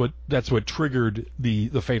killed. That's what triggered the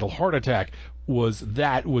fatal heart attack. Was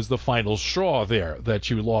the final straw there, that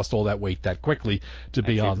she lost all that weight that quickly to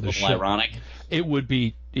be on the ship. Ironic. It would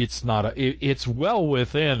be. It's not it's well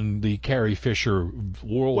within the Carrie Fisher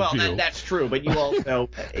worldview. Well, that's true, but you also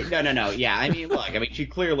no. Yeah, I mean, look, she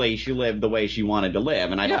lived the way she wanted to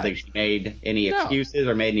live, and I don't think she made any excuses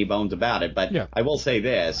or made any bones about it. But I will say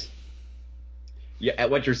this: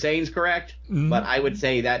 what you're saying is correct, but I would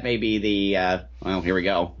say that may be the well, here we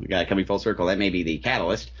go, coming full circle. That may be the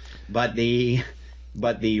catalyst, but the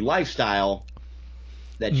lifestyle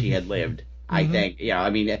that she had lived, I think,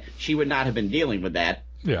 she would not have been dealing with that.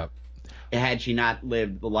 Yeah. Had she not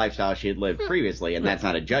lived the lifestyle she had lived previously, and that's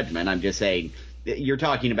not a judgment. I'm just saying you're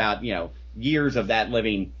talking about years of that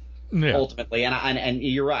living ultimately, and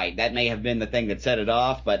you're right. That may have been the thing that set it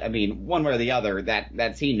off, but I mean, one way or the other,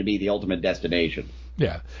 that seemed to be the ultimate destination.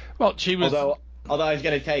 Yeah. Well, she was. Although I was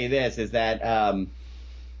going to tell you this is that I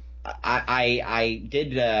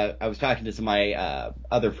was talking to some of my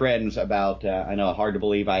other friends about I know hard to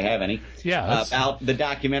believe I have any about the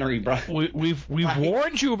documentary. We've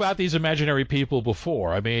warned you about these imaginary people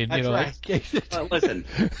before. I mean, that's right. Listen,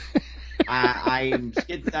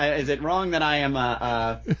 is it wrong that I am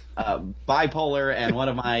bipolar and one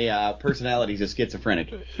of my personalities is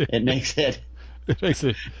schizophrenic? It makes it.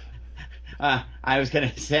 I was going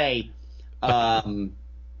to say, no.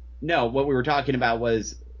 What we were talking about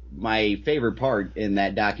was. My favorite part in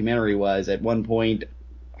that documentary was at one point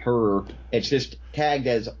it's just tagged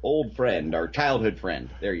as old friend or childhood friend.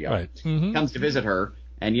 There you go. Right. Mm-hmm. Comes to visit her,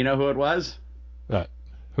 and you know who it was?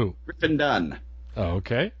 Who? Griffin Dunn. Oh,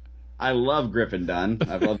 okay. I love Griffin Dunn.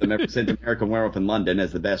 I've loved him ever since American Werewolf in London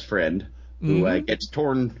as the best friend who gets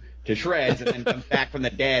torn to shreds and then comes back from the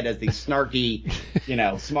dead as the snarky,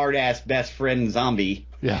 smart-ass best friend zombie.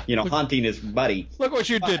 Yeah. Haunting his buddy. Look what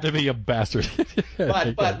you did to me, you bastard.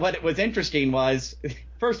 but what was interesting was,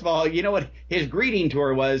 first of all, you know what his greeting to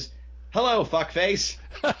her was? Hello, fuckface.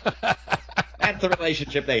 That's the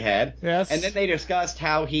relationship they had. Yes. And then they discussed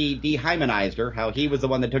how he dehymanized her, how he was the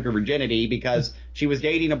one that took her virginity because she was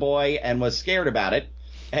dating a boy and was scared about it.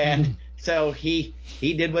 And so he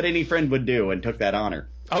did what any friend would do and took that on her.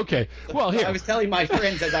 Okay. Well, here. I was telling my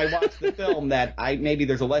friends as I watched the film that maybe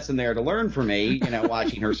there's a lesson there to learn for me,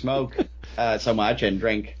 watching her smoke so much and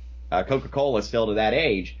drink Coca-Cola still to that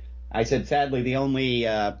age. I said, sadly, the only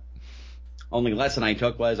lesson I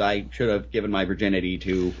took was I should have given my virginity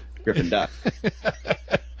to Griffin Dunn.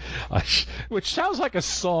 Which sounds like a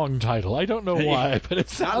song title. I don't know why, but it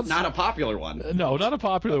sounds not a popular one. No, not a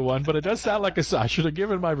popular one, but it does sound like I should have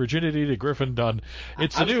given my virginity to Griffin Dunn.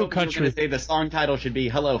 It's a new country. I was going to say the song title should be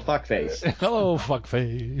 "Hello Fuckface." Hello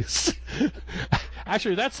Fuckface.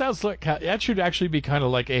 Actually, that sounds like that should actually be kind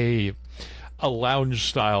of like a lounge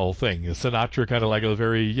style thing. Sinatra kind of like a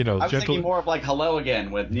very, I was gentle. Thinking more of like "Hello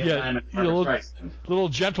Again" with Neil Diamond and Barbra Streisand. Little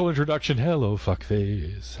gentle introduction. Hello,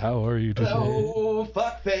 fuckface. How are you today? Hello,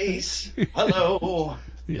 fuckface. Hello.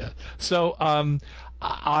 Yeah. So,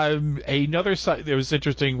 another side that was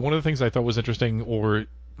interesting. One of the things I thought was interesting or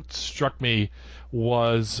struck me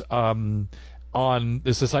was on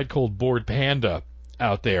there's a site called Bored Panda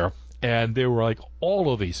out there, and there were like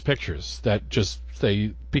all of these pictures that just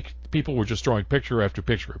people were just drawing picture after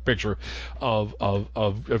picture of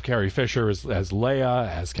Carrie Fisher as Leia,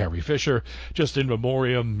 as Carrie Fisher, just in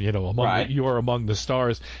memoriam, you are among the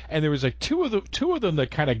stars. And there was like two of them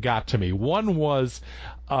that kind of got to me. One was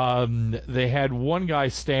they had one guy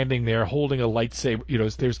standing there holding a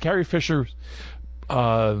lightsaber. There's Carrie Fisher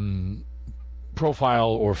profile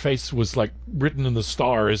or face was like written in the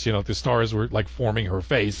stars. The stars were like forming her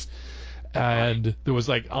face. And there was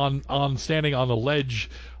like on standing on the ledge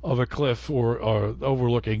of a cliff or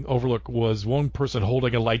overlook was one person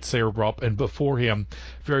holding a lightsaber up, and before him,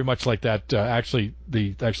 very much like that. I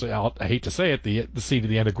hate to say it, the scene at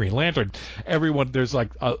the end of Green Lantern. There's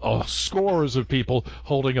like scores of people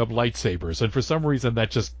holding up lightsabers, and for some reason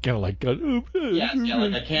that just kind of like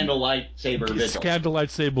like a candlelight saber vigil.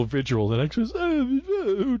 Candlelight saber vigil, and I just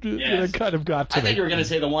it kind of got to me. I think you were going to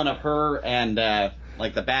say the one of her and.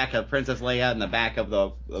 Like the back of Princess Leia and the back of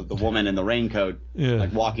the woman in the raincoat,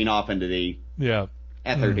 like walking off into the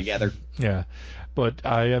ether together. Yeah, but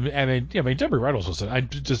I mean, Debbie Reynolds was but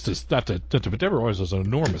Debbie Reynolds was an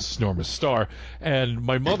enormous star, and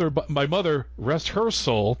my mother, rest her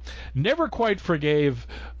soul, never quite forgave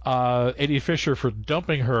Eddie Fisher for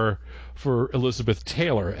dumping her for Elizabeth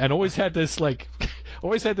Taylor, and always had this like.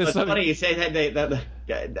 Always had this. It's funny you say that.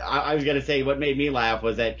 I was going to say what made me laugh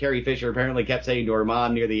was that Carrie Fisher apparently kept saying to her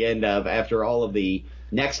mom near the end of after all of the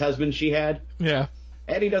next husband she had. Yeah.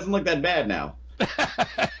 Eddie doesn't look that bad now.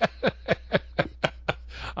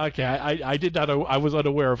 Okay, I did not know. I was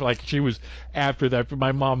unaware of like she was after that. But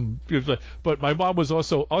my mom was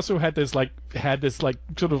also had this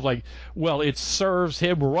sort of like, well, it serves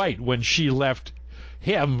him right when she left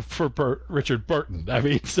him for Richard Burton. I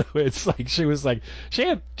mean, so it's like she was like she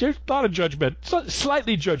had a lot of judgment,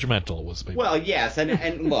 slightly judgmental was maybe. Well, yes,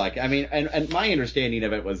 and look, I mean, and my understanding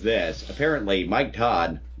of it was this. Apparently, Mike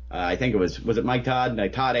Todd, I think it was it Mike Todd? No,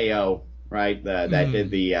 Todd A.O., right? That did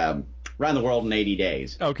the Around the World in 80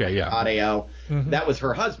 Days. Okay, yeah. Todd A.O. Mm-hmm. That was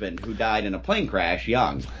her husband who died in a plane crash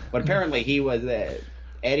young. But apparently he was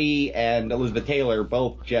Eddie and Elizabeth Taylor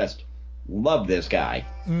both just loved this guy.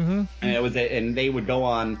 Mm-hmm. And they would go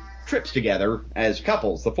on trips together as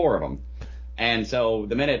couples, the four of them. And so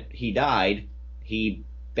the minute he died, he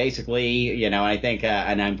basically, I think,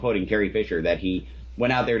 and I'm quoting Carrie Fisher, that he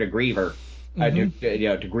went out there to grieve her,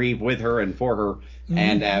 to grieve with her and for her. Mm-hmm.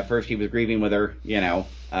 And first he was grieving with her,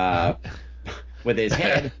 with his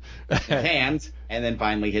head, his hands, and then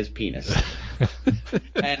finally his penis.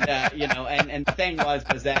 And and the thing was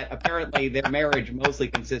that apparently their marriage mostly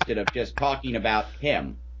consisted of just talking about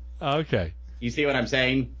him. Okay. You see what I'm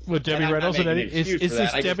saying? With Debbie Reynolds and Eddie? Is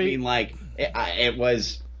this I Debbie? just mean like it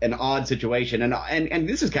was an odd situation, and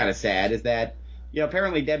this is kind of sad. Is that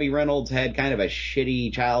apparently Debbie Reynolds had kind of a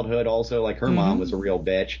shitty childhood. Also, like her mom was a real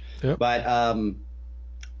bitch. Yep. But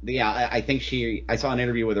I think I saw an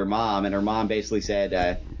interview with her mom, and her mom basically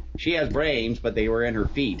said she has brains, but they were in her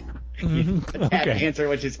feet. That answer,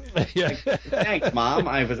 which is like, thanks, Mom.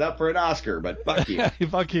 I was up for an Oscar, but fuck you.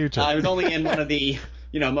 Fuck you too. I was only in one of the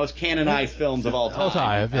most canonized films of all time. All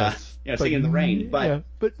time, yes. Singing in the Rain. But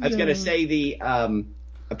I was going to say the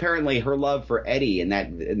apparently her love for Eddie in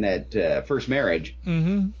that first marriage.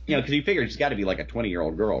 Mm-hmm. Because you figure she's got to be like a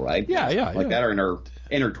 20-year-old girl, right? Yeah. That, or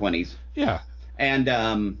in her 20s. Yeah. And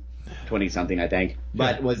 20-something, I think.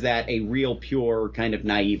 But was that a real pure kind of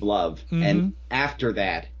naive love? Mm-hmm. And after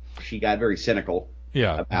that, she got very cynical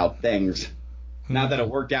about things. Mm-hmm. Not that it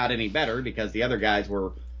worked out any better, because the other guys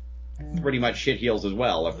were pretty much shitheels as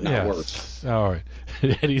well, if not worse. All right.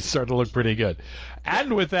 Eddie's starting to look pretty good.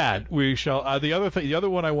 And with that, we shall. The other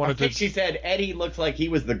one I wanted I think she said Eddie looks like he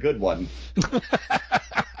was the good one.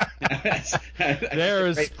 That's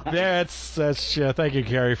thank you,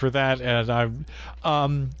 Carrie, for that. And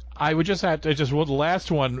I would just have to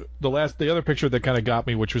the other picture that kind of got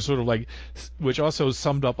me, which was sort of like, which also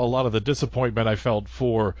summed up a lot of the disappointment I felt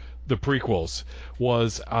for the prequels,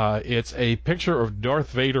 was it's a picture of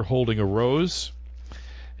Darth Vader holding a rose,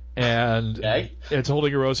 and it's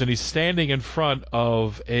holding a rose, and he's standing in front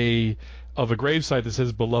of a gravesite that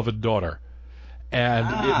says "beloved daughter," and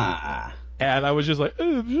and I was just like,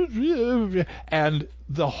 and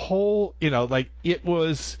the whole, it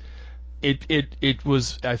was. It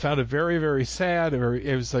was. I found it very, very sad.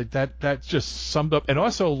 It was like that just summed up, and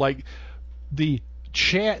also like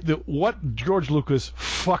what George Lucas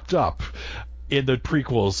fucked up in the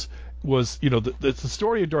prequels was, the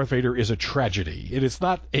story of Darth Vader is a tragedy. It is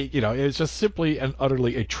not it's just simply and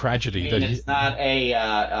utterly a tragedy. It's not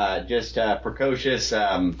a just precocious,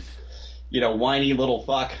 whiny little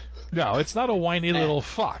fuck. No, it's not a whiny little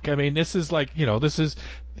fuck. I mean, this is like,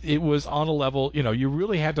 it was on a level, you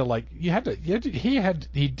really had to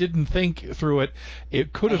he didn't think through it.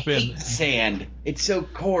 It could have been sand. It's so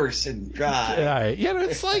coarse and dry.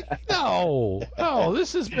 it's like, no,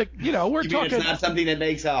 this is, we're You mean talking. it's not something that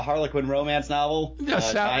makes a Harlequin romance novel?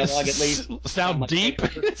 Dialogue, at least. Sound deep.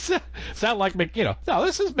 Sound like, no,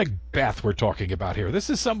 this is Macbeth we're talking about here. This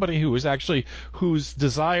is somebody whose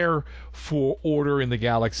desire for order in the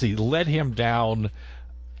galaxy led him down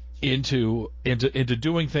into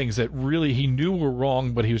doing things that really he knew were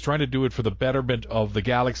wrong, but he was trying to do it for the betterment of the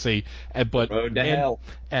galaxy. Road to hell.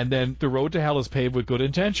 And then the road to hell is paved with good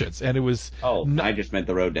intentions. And it was. I just meant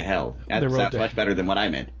the road to hell. That sounds much better than what I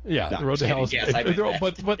meant. Yeah, no, the road to hell is. Yes, I meant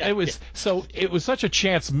that. But it was it was such a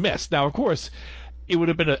chance miss. Now, of course, it would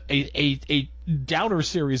have been a downer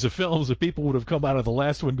series of films that people would have come out of the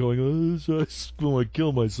last one going, oh, I'm going to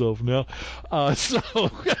kill myself now. So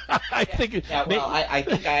I think. Yeah, well, I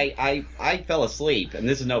think I fell asleep, and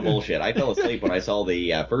this is no bullshit. I fell asleep when I saw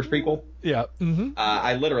the first prequel. Yeah. Mm-hmm.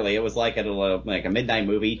 I literally, it was like a midnight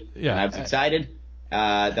movie. Yeah. And I was excited.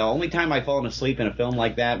 The only time I've fallen asleep in a film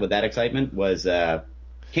like that with that excitement was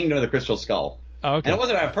Kingdom of the Crystal Skull. Okay. And it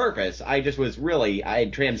wasn't on purpose. I just was I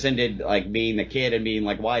had transcended like being a kid and being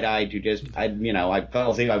like wide-eyed to I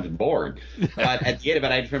fell asleep. I was bored. But at the end of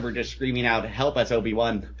it, I just remember just screaming out, "Help us,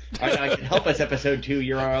 Obi-Wan! Help us, Episode 2!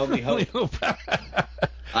 You're our only hope."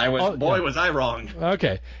 Was I wrong?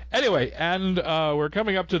 Okay. Anyway, and we're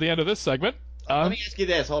coming up to the end of this segment. Let me ask you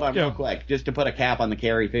this. Hold on, real quick, just to put a cap on the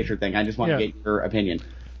Carrie Fisher thing. I just want to get your opinion.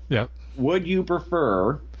 Yeah. Would you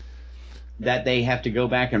prefer that they have to go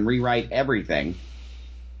back and rewrite everything,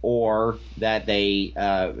 or that they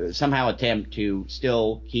somehow attempt to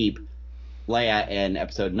still keep Leia in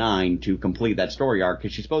Episode 9 to complete that story arc?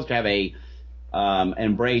 Because she's supposed to have a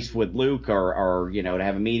embrace with Luke, or to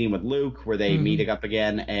have a meeting with Luke where they meet up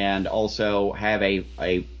again, and also have a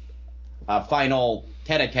final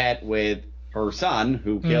tete-a-tete with her son,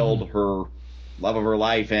 who killed her love of her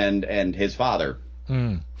life and his father.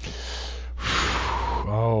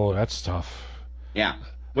 Oh, that's tough. Yeah.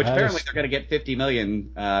 Which apparently they're going to get $50 million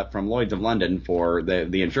from Lloyd's of London for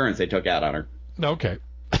the insurance they took out on her. Okay.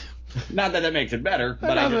 Not that makes it better.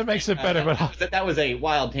 But that makes it better. But that was a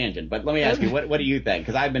wild tangent. But let me ask you, what do you think?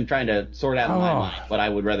 Because I've been trying to sort out in my mind what I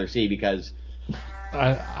would rather see, because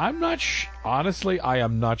I'm not honestly, I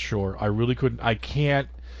am not sure. I really couldn't. I can't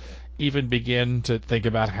even begin to think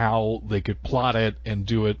about how they could plot it and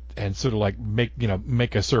do it and sort of like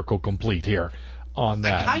make a circle complete here on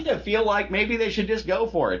that. I kind of feel like maybe they should just go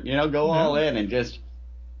for it. Go all in and just.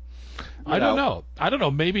 I don't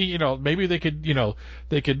know. Maybe they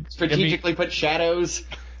could strategically put shadows.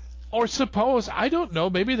 Or suppose, I don't know.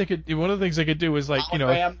 Maybe they could. One of the things they could do is like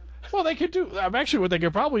hologram. Well, they could do. Actually, what they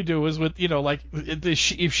could probably do is with like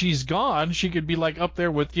if she's gone, she could be like up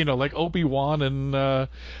there with like Obi-Wan and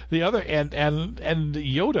the other and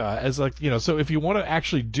Yoda as like So if you want to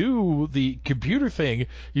actually do the computer thing,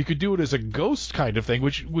 you could do it as a ghost kind of thing,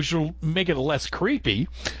 which will make it less creepy.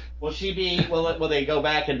 Will she be? Will they go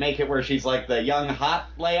back and make it where she's like the young hot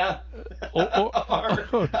Leia?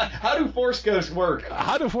 How do Force ghosts work?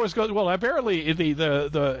 Well, apparently it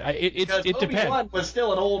depends. Obi-Wan was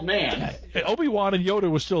still an old man. Obi-Wan and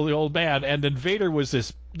Yoda was still the old man, and then Vader was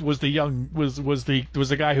the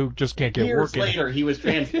guy who just can't get working. Years later, he was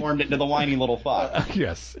transformed into the whiny little fuck.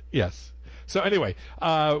 Yes. So anyway,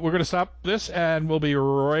 we're going to stop this, and we'll be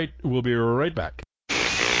right back.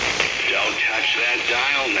 Don't touch that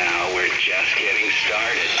dial now. We're just getting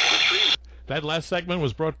started. That last segment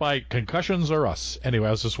was brought by Concussions or Us. Anyway,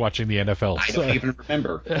 I was just watching the NFL. I don't even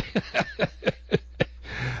remember.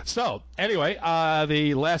 So, anyway,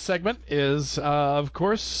 the last segment is, of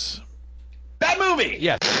course... That movie!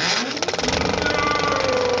 Yes.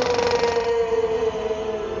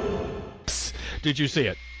 Did you see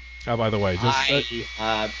it? Oh, by the way.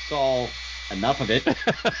 I saw enough of it.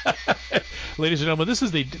 Ladies and gentlemen, this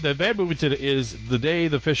is the bad movie today is The Day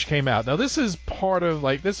the Fish Came Out. Now, this is part of,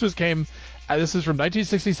 this is from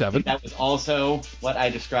 1967. That was also what I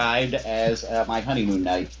described as my honeymoon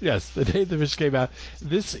night. Yes, The Day the Fish Came Out.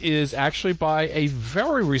 This is actually by a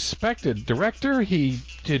very respected director. He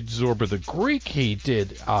did Zorba the Greek. He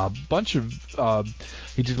did a bunch of...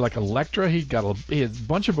 he did like Elektra. He had a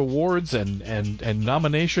bunch of awards and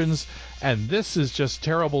nominations. And this is just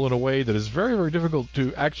terrible in a way that is very, very difficult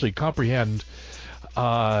to actually comprehend,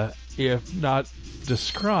 if not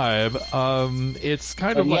describe. It's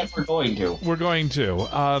kind of like... we're going to. We're going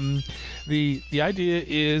to. The idea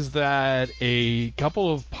is that a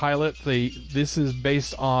couple of pilots, this is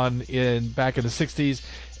based on, back in the 60s,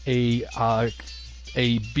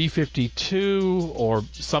 a B-52 or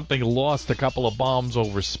something lost a couple of bombs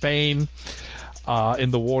over Spain.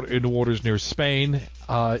 In the waters near Spain,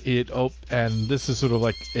 and this is sort of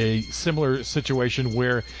like a similar situation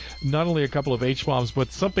where not only a couple of H bombs,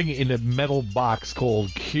 but something in a metal box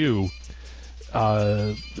called Q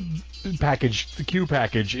package. The Q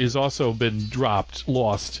package is also been dropped,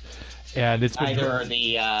 lost, and it's been either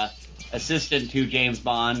the assistant to James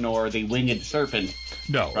Bond or the Winged Serpent.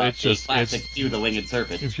 No, it's just classic Q, the Winged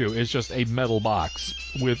Serpent. It's just a metal box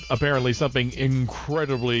with apparently something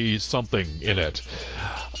incredibly something in it.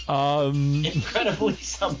 Incredibly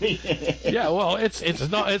something in it. Yeah, well,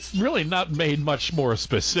 it's really not made much more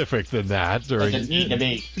specific than that. Doesn't need to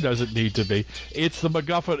be. Doesn't need to be. It's the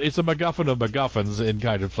MacGuffin. It's a MacGuffin of MacGuffins in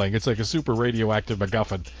kind of thing. It's like a super radioactive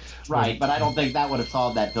MacGuffin. Right, but I don't think that would have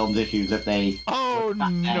solved that film's issues if they. Oh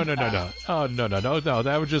no! Oh no!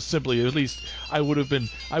 That would just simply, at least I wouldn't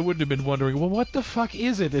have been wondering. Well, what the fuck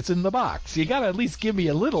is it? It's in the box. You gotta at least give me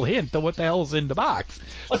a little hint of what the hell's in the box.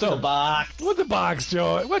 What's in the box? What's the box,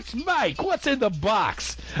 Joe? What's Mike? What's in the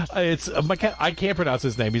box? I can't pronounce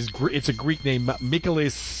his name. It's a Greek name,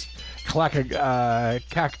 Mikolas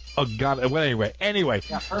Anyway.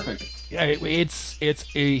 Yeah, perfect.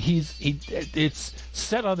 It's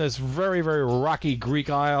set on this very, very rocky Greek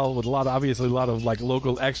isle with obviously a lot of like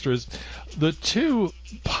local extras. The two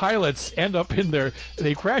pilots end up in there.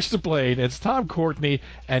 They crash the plane. It's Tom Courtney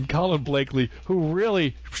and Colin Blakely, who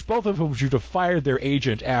really, both of whom should have fired their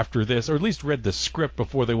agent after this, or at least read the script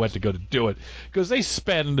before they went to go to do it, because they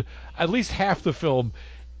spend at least half the film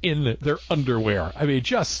in their underwear. I mean, it's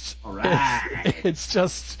just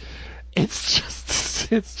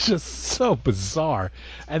so bizarre.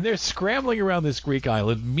 And they're scrambling around this Greek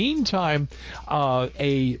island. Meantime,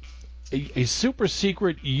 a super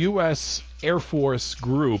secret U.S. Air Force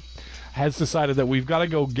group has decided that we've got to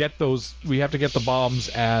go get those. We have to get the bombs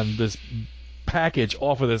and this package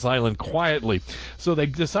off of this island quietly. So they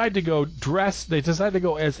decide to go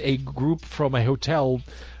as a group from a hotel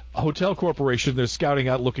corporation. They're scouting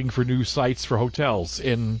out, looking for new sites for hotels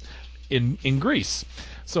in Greece.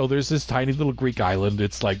 So there's this tiny little Greek island.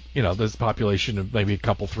 It's like, there's a population of maybe a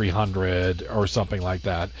couple 300 or something like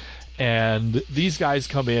that. And these guys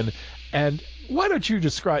come in, and why don't you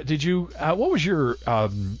describe, what was your,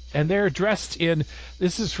 and they're dressed in,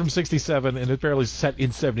 this is from 67 and it's barely set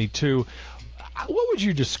in 72. What would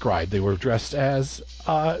you describe they were dressed as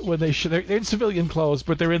when they're in civilian clothes,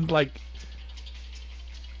 but they're in like...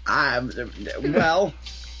 Well,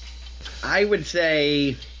 I would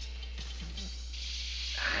say...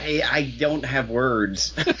 I don't have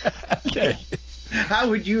words. Okay. How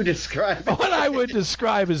would you describe it? What I would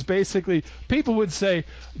describe is basically, people would say,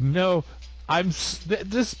 no,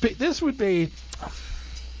 this would be...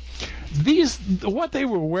 What they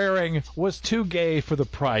were wearing was too gay for the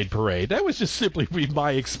Pride Parade. That was just simply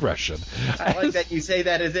my expression. I like that you say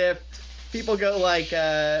that as if people go like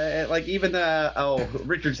even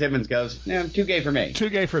Richard Simmons goes, no, too gay for me. Too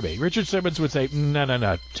gay for me. Richard Simmons would say,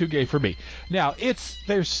 no, too gay for me. Now it's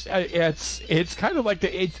kind of like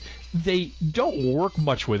they don't work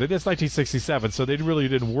much with it. It's 1967, so they really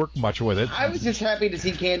didn't work much with it. I was just happy to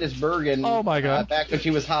see Candice Bergen. Oh my God! Back when she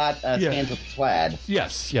was hot, scantily clad.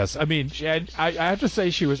 Yes. I mean, I have to say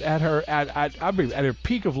she was at her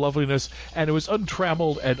peak of loveliness, and it was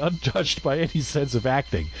untrammeled and untouched by any sense of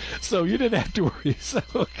acting. So you didn't have to worry. So,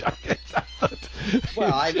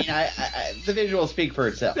 well, I mean, the visuals speak for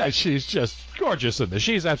itself. Yeah, she's just gorgeous in this.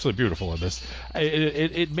 She's absolutely beautiful in this.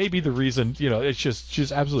 It may be the reason, it's just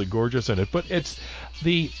she's absolutely gorgeous in it. But it's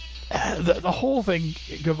the whole thing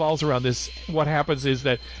revolves around this. What happens is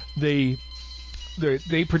that they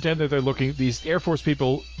pretend that they're looking, these Air Force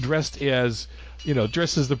people dressed as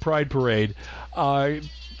the Pride Parade. I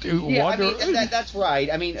mean, that's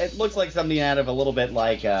right. I mean, it looks like something out of a little bit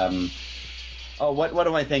like. What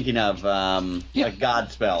am I thinking of? Like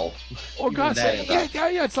Godspell. Or Godspell.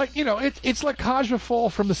 Yeah. It's like it's like Kaja Fall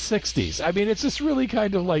from the '60s. I mean, it's just really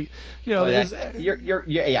kind of like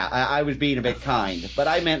I was being a bit kind, but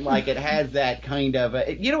I meant like it has that kind of.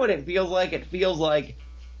 You know what it feels like? It feels like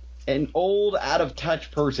an old, out of touch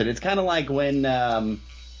person. It's kind of like when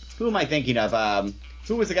who am I thinking of?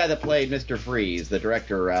 Who was the guy that played Mr. Freeze, the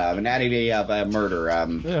director, Anatomy of Murder?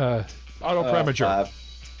 Otto Preminger.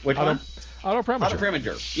 Which one? Otto Preminger. Otto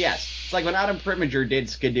Preminger, yes. It's like when Otto Preminger did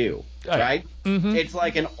Skidoo, right? Mm-hmm. It's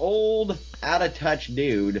like an old, out-of-touch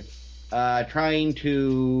dude trying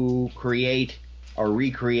to create or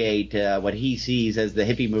recreate what he sees as the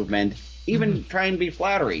hippie movement, even trying to be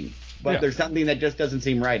flattering. But there's something that just doesn't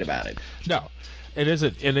seem right about it. No. It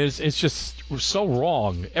isn't. It's just so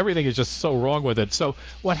wrong. Everything is just so wrong with it. So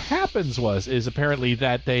what happens is apparently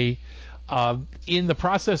that they, in the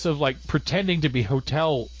process of like pretending to be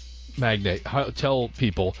hotel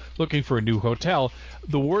people looking for a new hotel,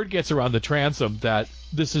 the word gets around the transom that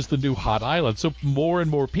this is the new hot island. So more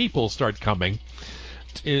and more people start coming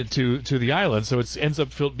to the island, so it ends up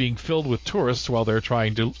being filled with tourists while they're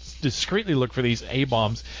trying to discreetly look for these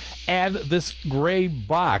A-bombs and this gray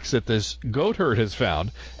box that this goat herd has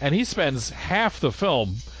found, and he spends half the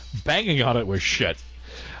film banging on it with shit.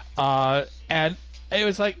 And it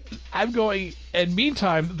was like, I'm going, and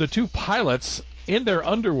meantime, the two pilots in their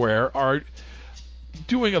underwear are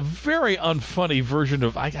doing a very unfunny version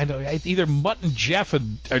of, I know, either Mutt and Jeff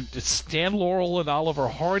and Stan Laurel and Oliver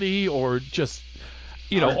Hardy, or just,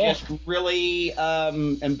 just really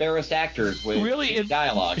embarrassed actors with really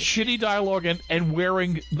shitty dialogue and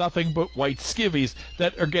wearing nothing but white skivvies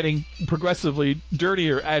that are getting progressively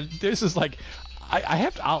dirtier. And this is like,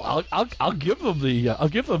 I'll give them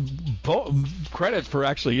credit for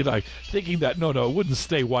actually thinking that no, it wouldn't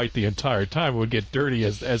stay white the entire time. It would get dirty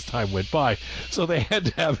as time went by. So they had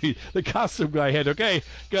to have the costume guy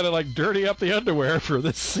got to like dirty up the underwear for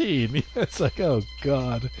this scene. It's like, oh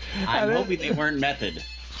god. I'm hoping they weren't method.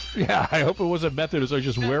 Yeah, I hope it wasn't method as I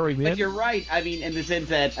just wearing the. But you're right. I mean, in the sense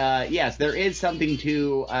that yes, there is something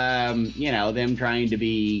to them trying to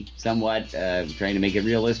be somewhat trying to make it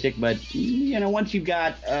realistic. But once you've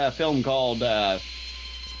got a film called I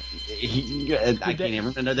can't even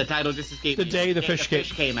remember the title. Just escaped the me. Day the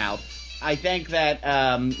Fish came out. I think that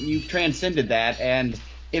you've transcended that, and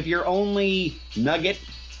if your only nugget,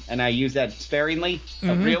 and I use that sparingly,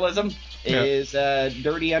 of realism is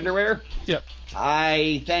dirty underwear. Yep.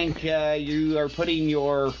 I think you are putting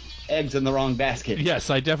your eggs in the wrong basket. Yes,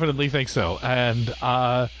 I definitely think so. And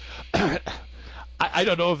I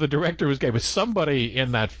don't know if the director was gay, but somebody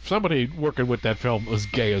working with that film was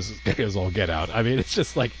gay as all get out. I mean, it's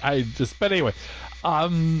just like but anyway,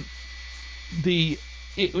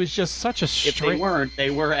 it was just such a If they weren't,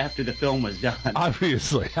 they were after the film was done.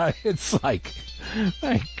 Obviously, it's like,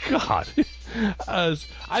 thank God.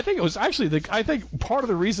 I think it was actually I think part of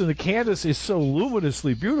the reason the Candace is so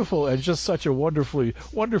luminously beautiful and just such a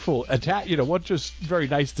wonderful attack. What just very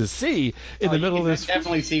nice to see in the middle of this.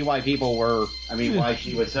 Definitely see why people were. I mean, why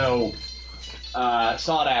she was so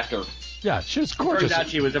sought after. Yeah, she was gorgeous. Turns out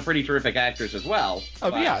she was a pretty terrific actress as well.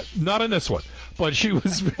 Yeah, not in this one, but she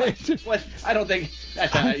was. I don't think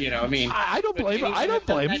that's I don't blame her. I don't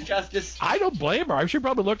blame her. Justice. I don't blame her. She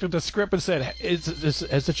probably looked at the script and said,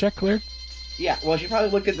 "Has the check cleared?" Yeah, well, she probably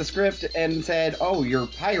looked at the script and said, "Oh, you're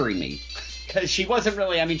hiring me," because she wasn't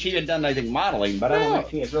really. I mean, she had done, I think, modeling, but I don't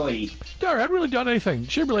think she had really. No, I hadn't really done anything.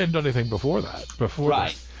 She really hadn't done anything before that.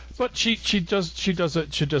 Right. This. But she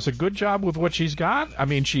does a good job with what she's got. I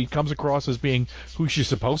mean, she comes across as being who she's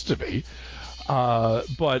supposed to be.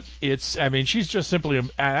 But she's just simply,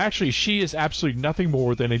 actually, she is absolutely nothing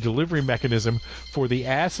more than a delivery mechanism for the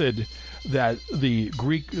acid that the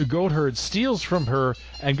Greek goat herd steals from her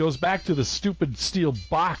and goes back to the stupid steel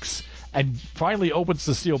box and finally opens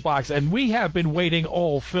the steel box. And we have been waiting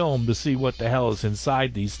all film to see what the hell is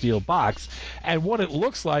inside these steel box. And what it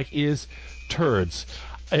looks like is turds.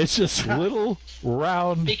 It's just little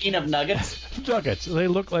round... Speaking of nuggets. Nuggets. They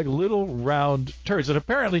look like little round turds. And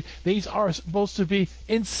apparently these are supposed to be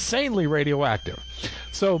insanely radioactive.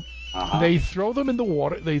 So they throw them in the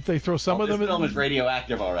water. They throw some of them in... This film is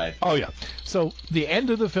radioactive, all right. Oh, yeah. So the end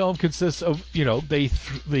of the film consists of, they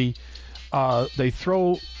throw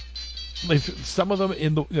some of them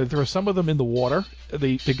in the water.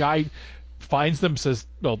 The guy finds them, says,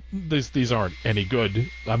 "Well, these aren't any good.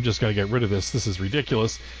 I'm just going to get rid of this. This is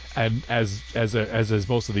ridiculous." And as is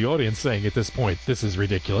most of the audience saying at this point, this is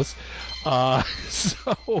ridiculous.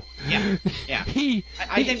 So yeah.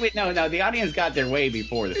 I think the audience got their way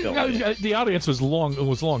before the film. The audience was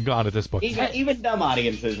long gone at this point. Even dumb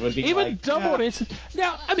audiences would be audiences.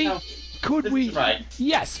 Now, I mean, could we? Right.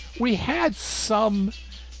 Yes, we had some.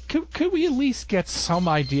 Could we at least get some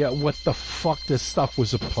idea what the fuck this stuff was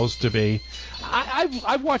supposed to be?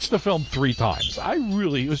 I've watched the film 3 times. I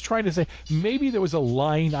really was trying to say maybe there was a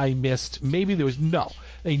line I missed. Maybe there was no.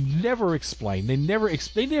 They never explained. They never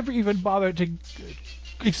even bothered to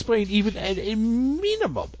explain even a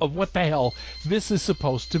minimum of what the hell this is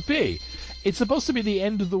supposed to be. it's supposed to be the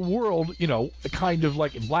end of the world, kind of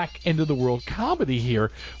like black end of the world comedy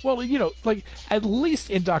here. Well, like at least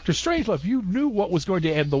in Doctor Strangelove, you knew what was going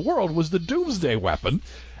to end the world was the doomsday weapon.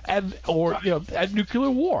 Or nuclear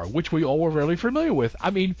war, which we all were really familiar with. I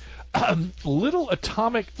mean, little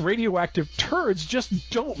atomic radioactive turds just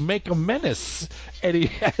don't make a menace, and he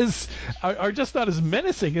are just not as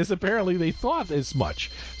menacing as apparently they thought as much.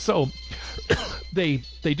 So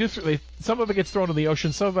some of it gets thrown in the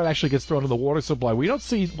ocean, some of it actually gets thrown in the water supply. We don't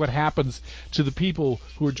see what happens to the people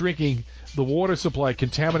who are drinking the water supply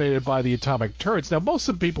contaminated by the atomic turds. Now, most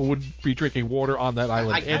of the people would be drinking water on that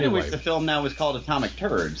island anyway. I kind of wish the film now was called Atomic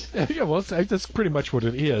Turds. Yeah, well, that's pretty much what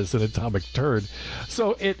it is, an atomic turd.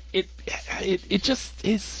 So it just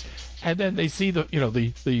is. And then they see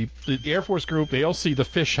the Air Force group. They all see the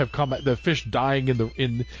fish the fish dying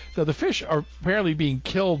the fish are apparently being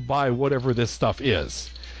killed by whatever this stuff is.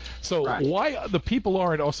 So why the people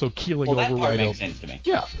aren't also keeling over that part right makes over? sense to me.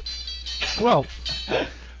 Yeah. Well,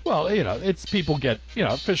 it's people get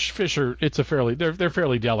fish are they're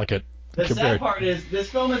fairly delicate. The sad part is this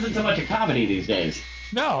film isn't so much a comedy these days.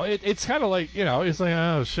 No, it's kind of like it's like,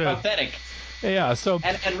 oh shit, Prophetic. Yeah. So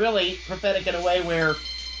and really prophetic in a way where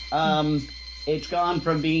it's gone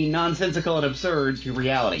from being nonsensical and absurd to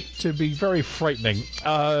reality. To be very frightening.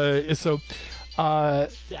 I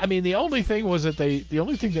mean, the only thing was that the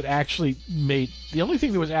only thing that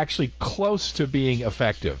was actually close to being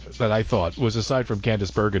effective that I thought was, aside from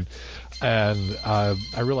Candice Bergen, and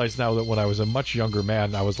I realize now that when I was a much younger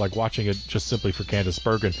man, I was like watching it just simply for Candice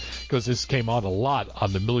Bergen, because this came on a lot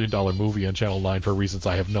on the $1 Million Movie on Channel 9 for reasons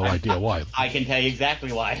I have no idea why. I can tell you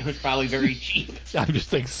exactly why. It was probably very cheap. I just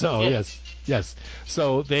think so. Yes.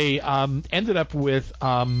 So they ended up with.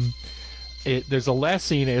 There's a last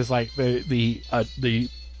scene is like the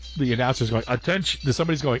announcer's going, attention.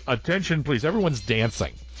 Somebody's going, attention, please. Everyone's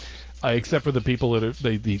dancing, except for the people that are,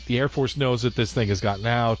 the Air Force knows that this thing has gotten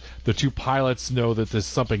out. The two pilots know that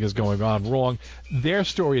something is going on wrong. Their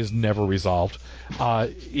story is never resolved.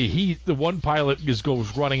 The one pilot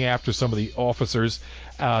goes running after some of the officers.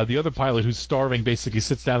 The other pilot, who's starving, basically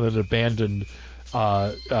sits down at an abandoned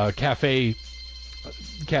cafe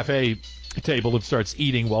table and starts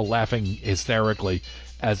eating while laughing hysterically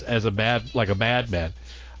as a madman.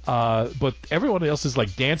 But everyone else is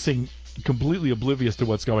like dancing, completely oblivious to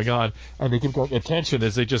what's going on, and they keep going attention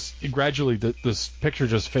as they just gradually this picture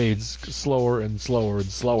just fades slower and slower and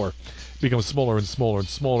slower, becomes smaller and smaller and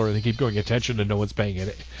smaller, and they keep going attention, and no one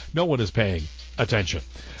is paying attention.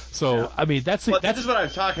 So I mean that's this is what I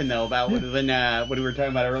was talking though about when we were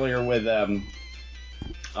talking about earlier with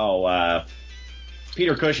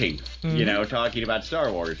Peter Cushing, talking about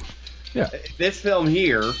Star Wars. Yeah. This film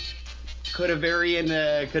here could have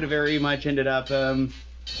very much ended up.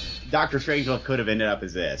 Dr. Strangelove could have ended up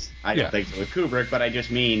as this. I don't think so with Kubrick, but I just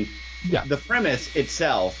mean the premise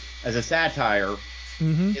itself as a satire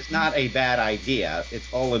is not a bad idea.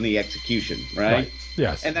 It's all in the execution, right?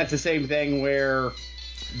 Yes. And that's the same thing where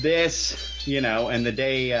this, and the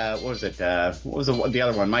day, what was it? What was the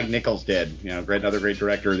other one? Mike Nichols did, another great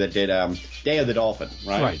director that did Day of the Dolphin,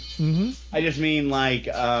 right? Right. Mm-hmm. I just mean like,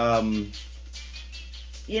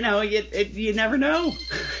 you never know.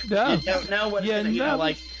 No. You don't know what,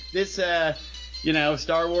 like this,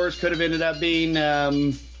 Star Wars could have ended up being,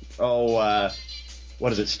 what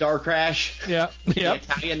is it? Star Crash? Yeah. The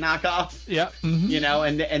Italian knockoff. Yeah.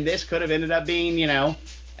 Mm-hmm. And this could have ended up being,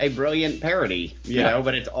 a brilliant parody,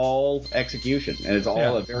 but it's all execution, and it's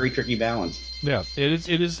all a very tricky balance. Yeah, it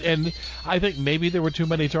is, and I think maybe there were too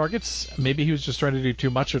many targets. Maybe he was just trying to do too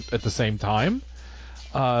much at the same time.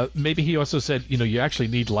 Maybe he also said, you actually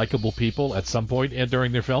need likable people at some point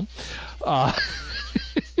during their film.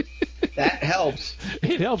 That helps.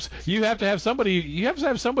 It helps. You have to have somebody.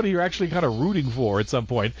 You're actually kind of rooting for at some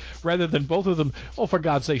point, rather than both of them. Oh, for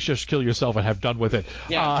God's sake, just kill yourself and have done with it.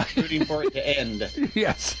 Yeah, rooting for it to end.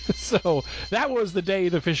 Yes. So that was the day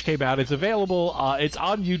the fish came out. It's available. It's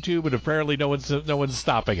on YouTube, and apparently no one's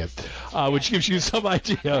stopping it, which gives you some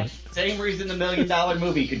idea. Same reason the $1 Million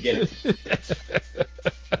Movie could get it.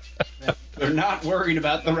 They're not worried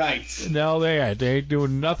about the rights. No, they ain't. They ain't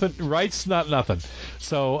doing nothing. Rights, not nothing.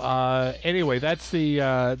 So anyway, that's the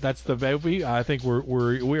movie. I think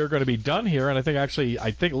we are going to be done here, and I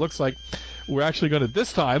think it looks like we're actually going to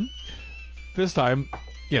this time, Lord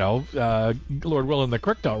willing, the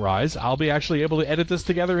creek don't rise. I'll be actually able to edit this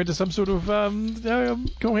together into some sort of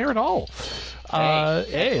coherent whole.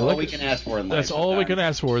 That's all we can ask for in life. That's all we can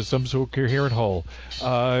ask for is some sort of coherent whole.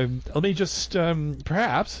 Let me just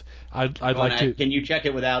perhaps I'd like to. Can you check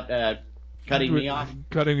it without cutting me off?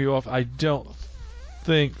 Cutting you off. I don't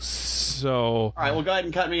think so. All right, well, go ahead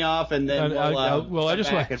and cut me off, and then I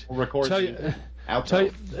just want to record tell the you,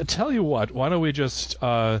 outro. tell you what. Why don't we just? You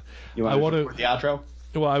want to record the outro?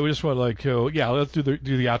 Well, I just want to let's do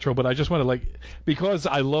the outro. But I just want to because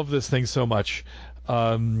I love this thing so much.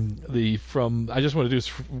 I just want to do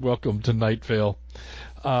welcome to Night Vale.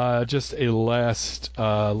 Just a last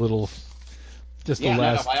little. No,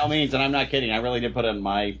 by all means, and I'm not kidding. I really did put it in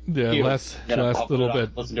my queue. last little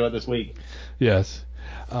bit. Listen to it this week. Yes.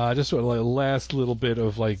 Just sort of a last little bit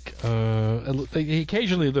of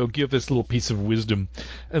occasionally they'll give this little piece of wisdom.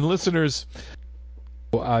 And listeners,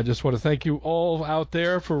 I just want to thank you all out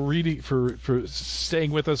there for reading, for staying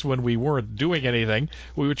with us when we weren't doing anything.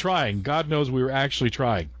 We were trying. God knows we were actually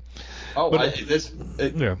trying. Oh, this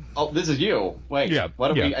is you. Wait, yeah,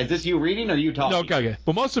 what are we? Is this you reading or you talking? No, okay.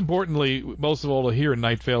 But most of all, here in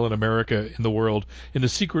Night Vale, in America, in the world, in the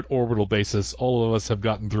secret orbital basis, all of us have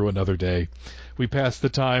gotten through another day. We passed the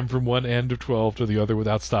time from one end of 12 to the other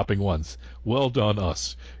without stopping once. Well done,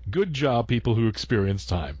 us. Good job, people who experience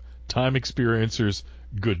time. Time experiencers,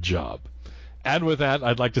 good job. And with that,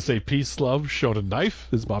 I'd like to say peace, love, shown a knife.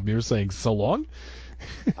 This is Bob Muir saying so long.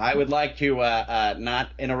 I would like to not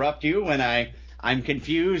interrupt you when I'm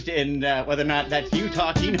confused in whether or not that's you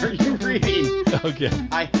talking or you reading. Okay.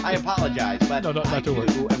 I apologize, but no, not to worry.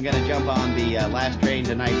 I'm going to jump on the last train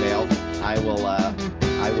to Night Vale. I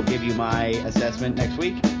will give you my assessment next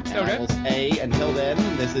week. And okay. I will say, until then,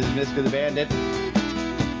 this is Mr. the Bandit.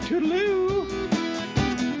 Toodaloo!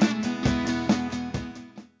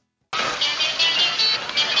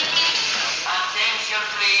 Attention,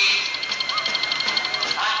 please.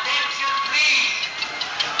 Attention, please.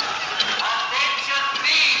 Attention,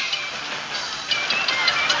 please.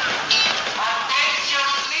 Attention,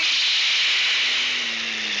 please.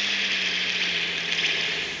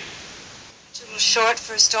 Too short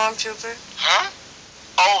for a stormtrooper? Huh?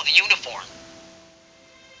 Oh, the uniform.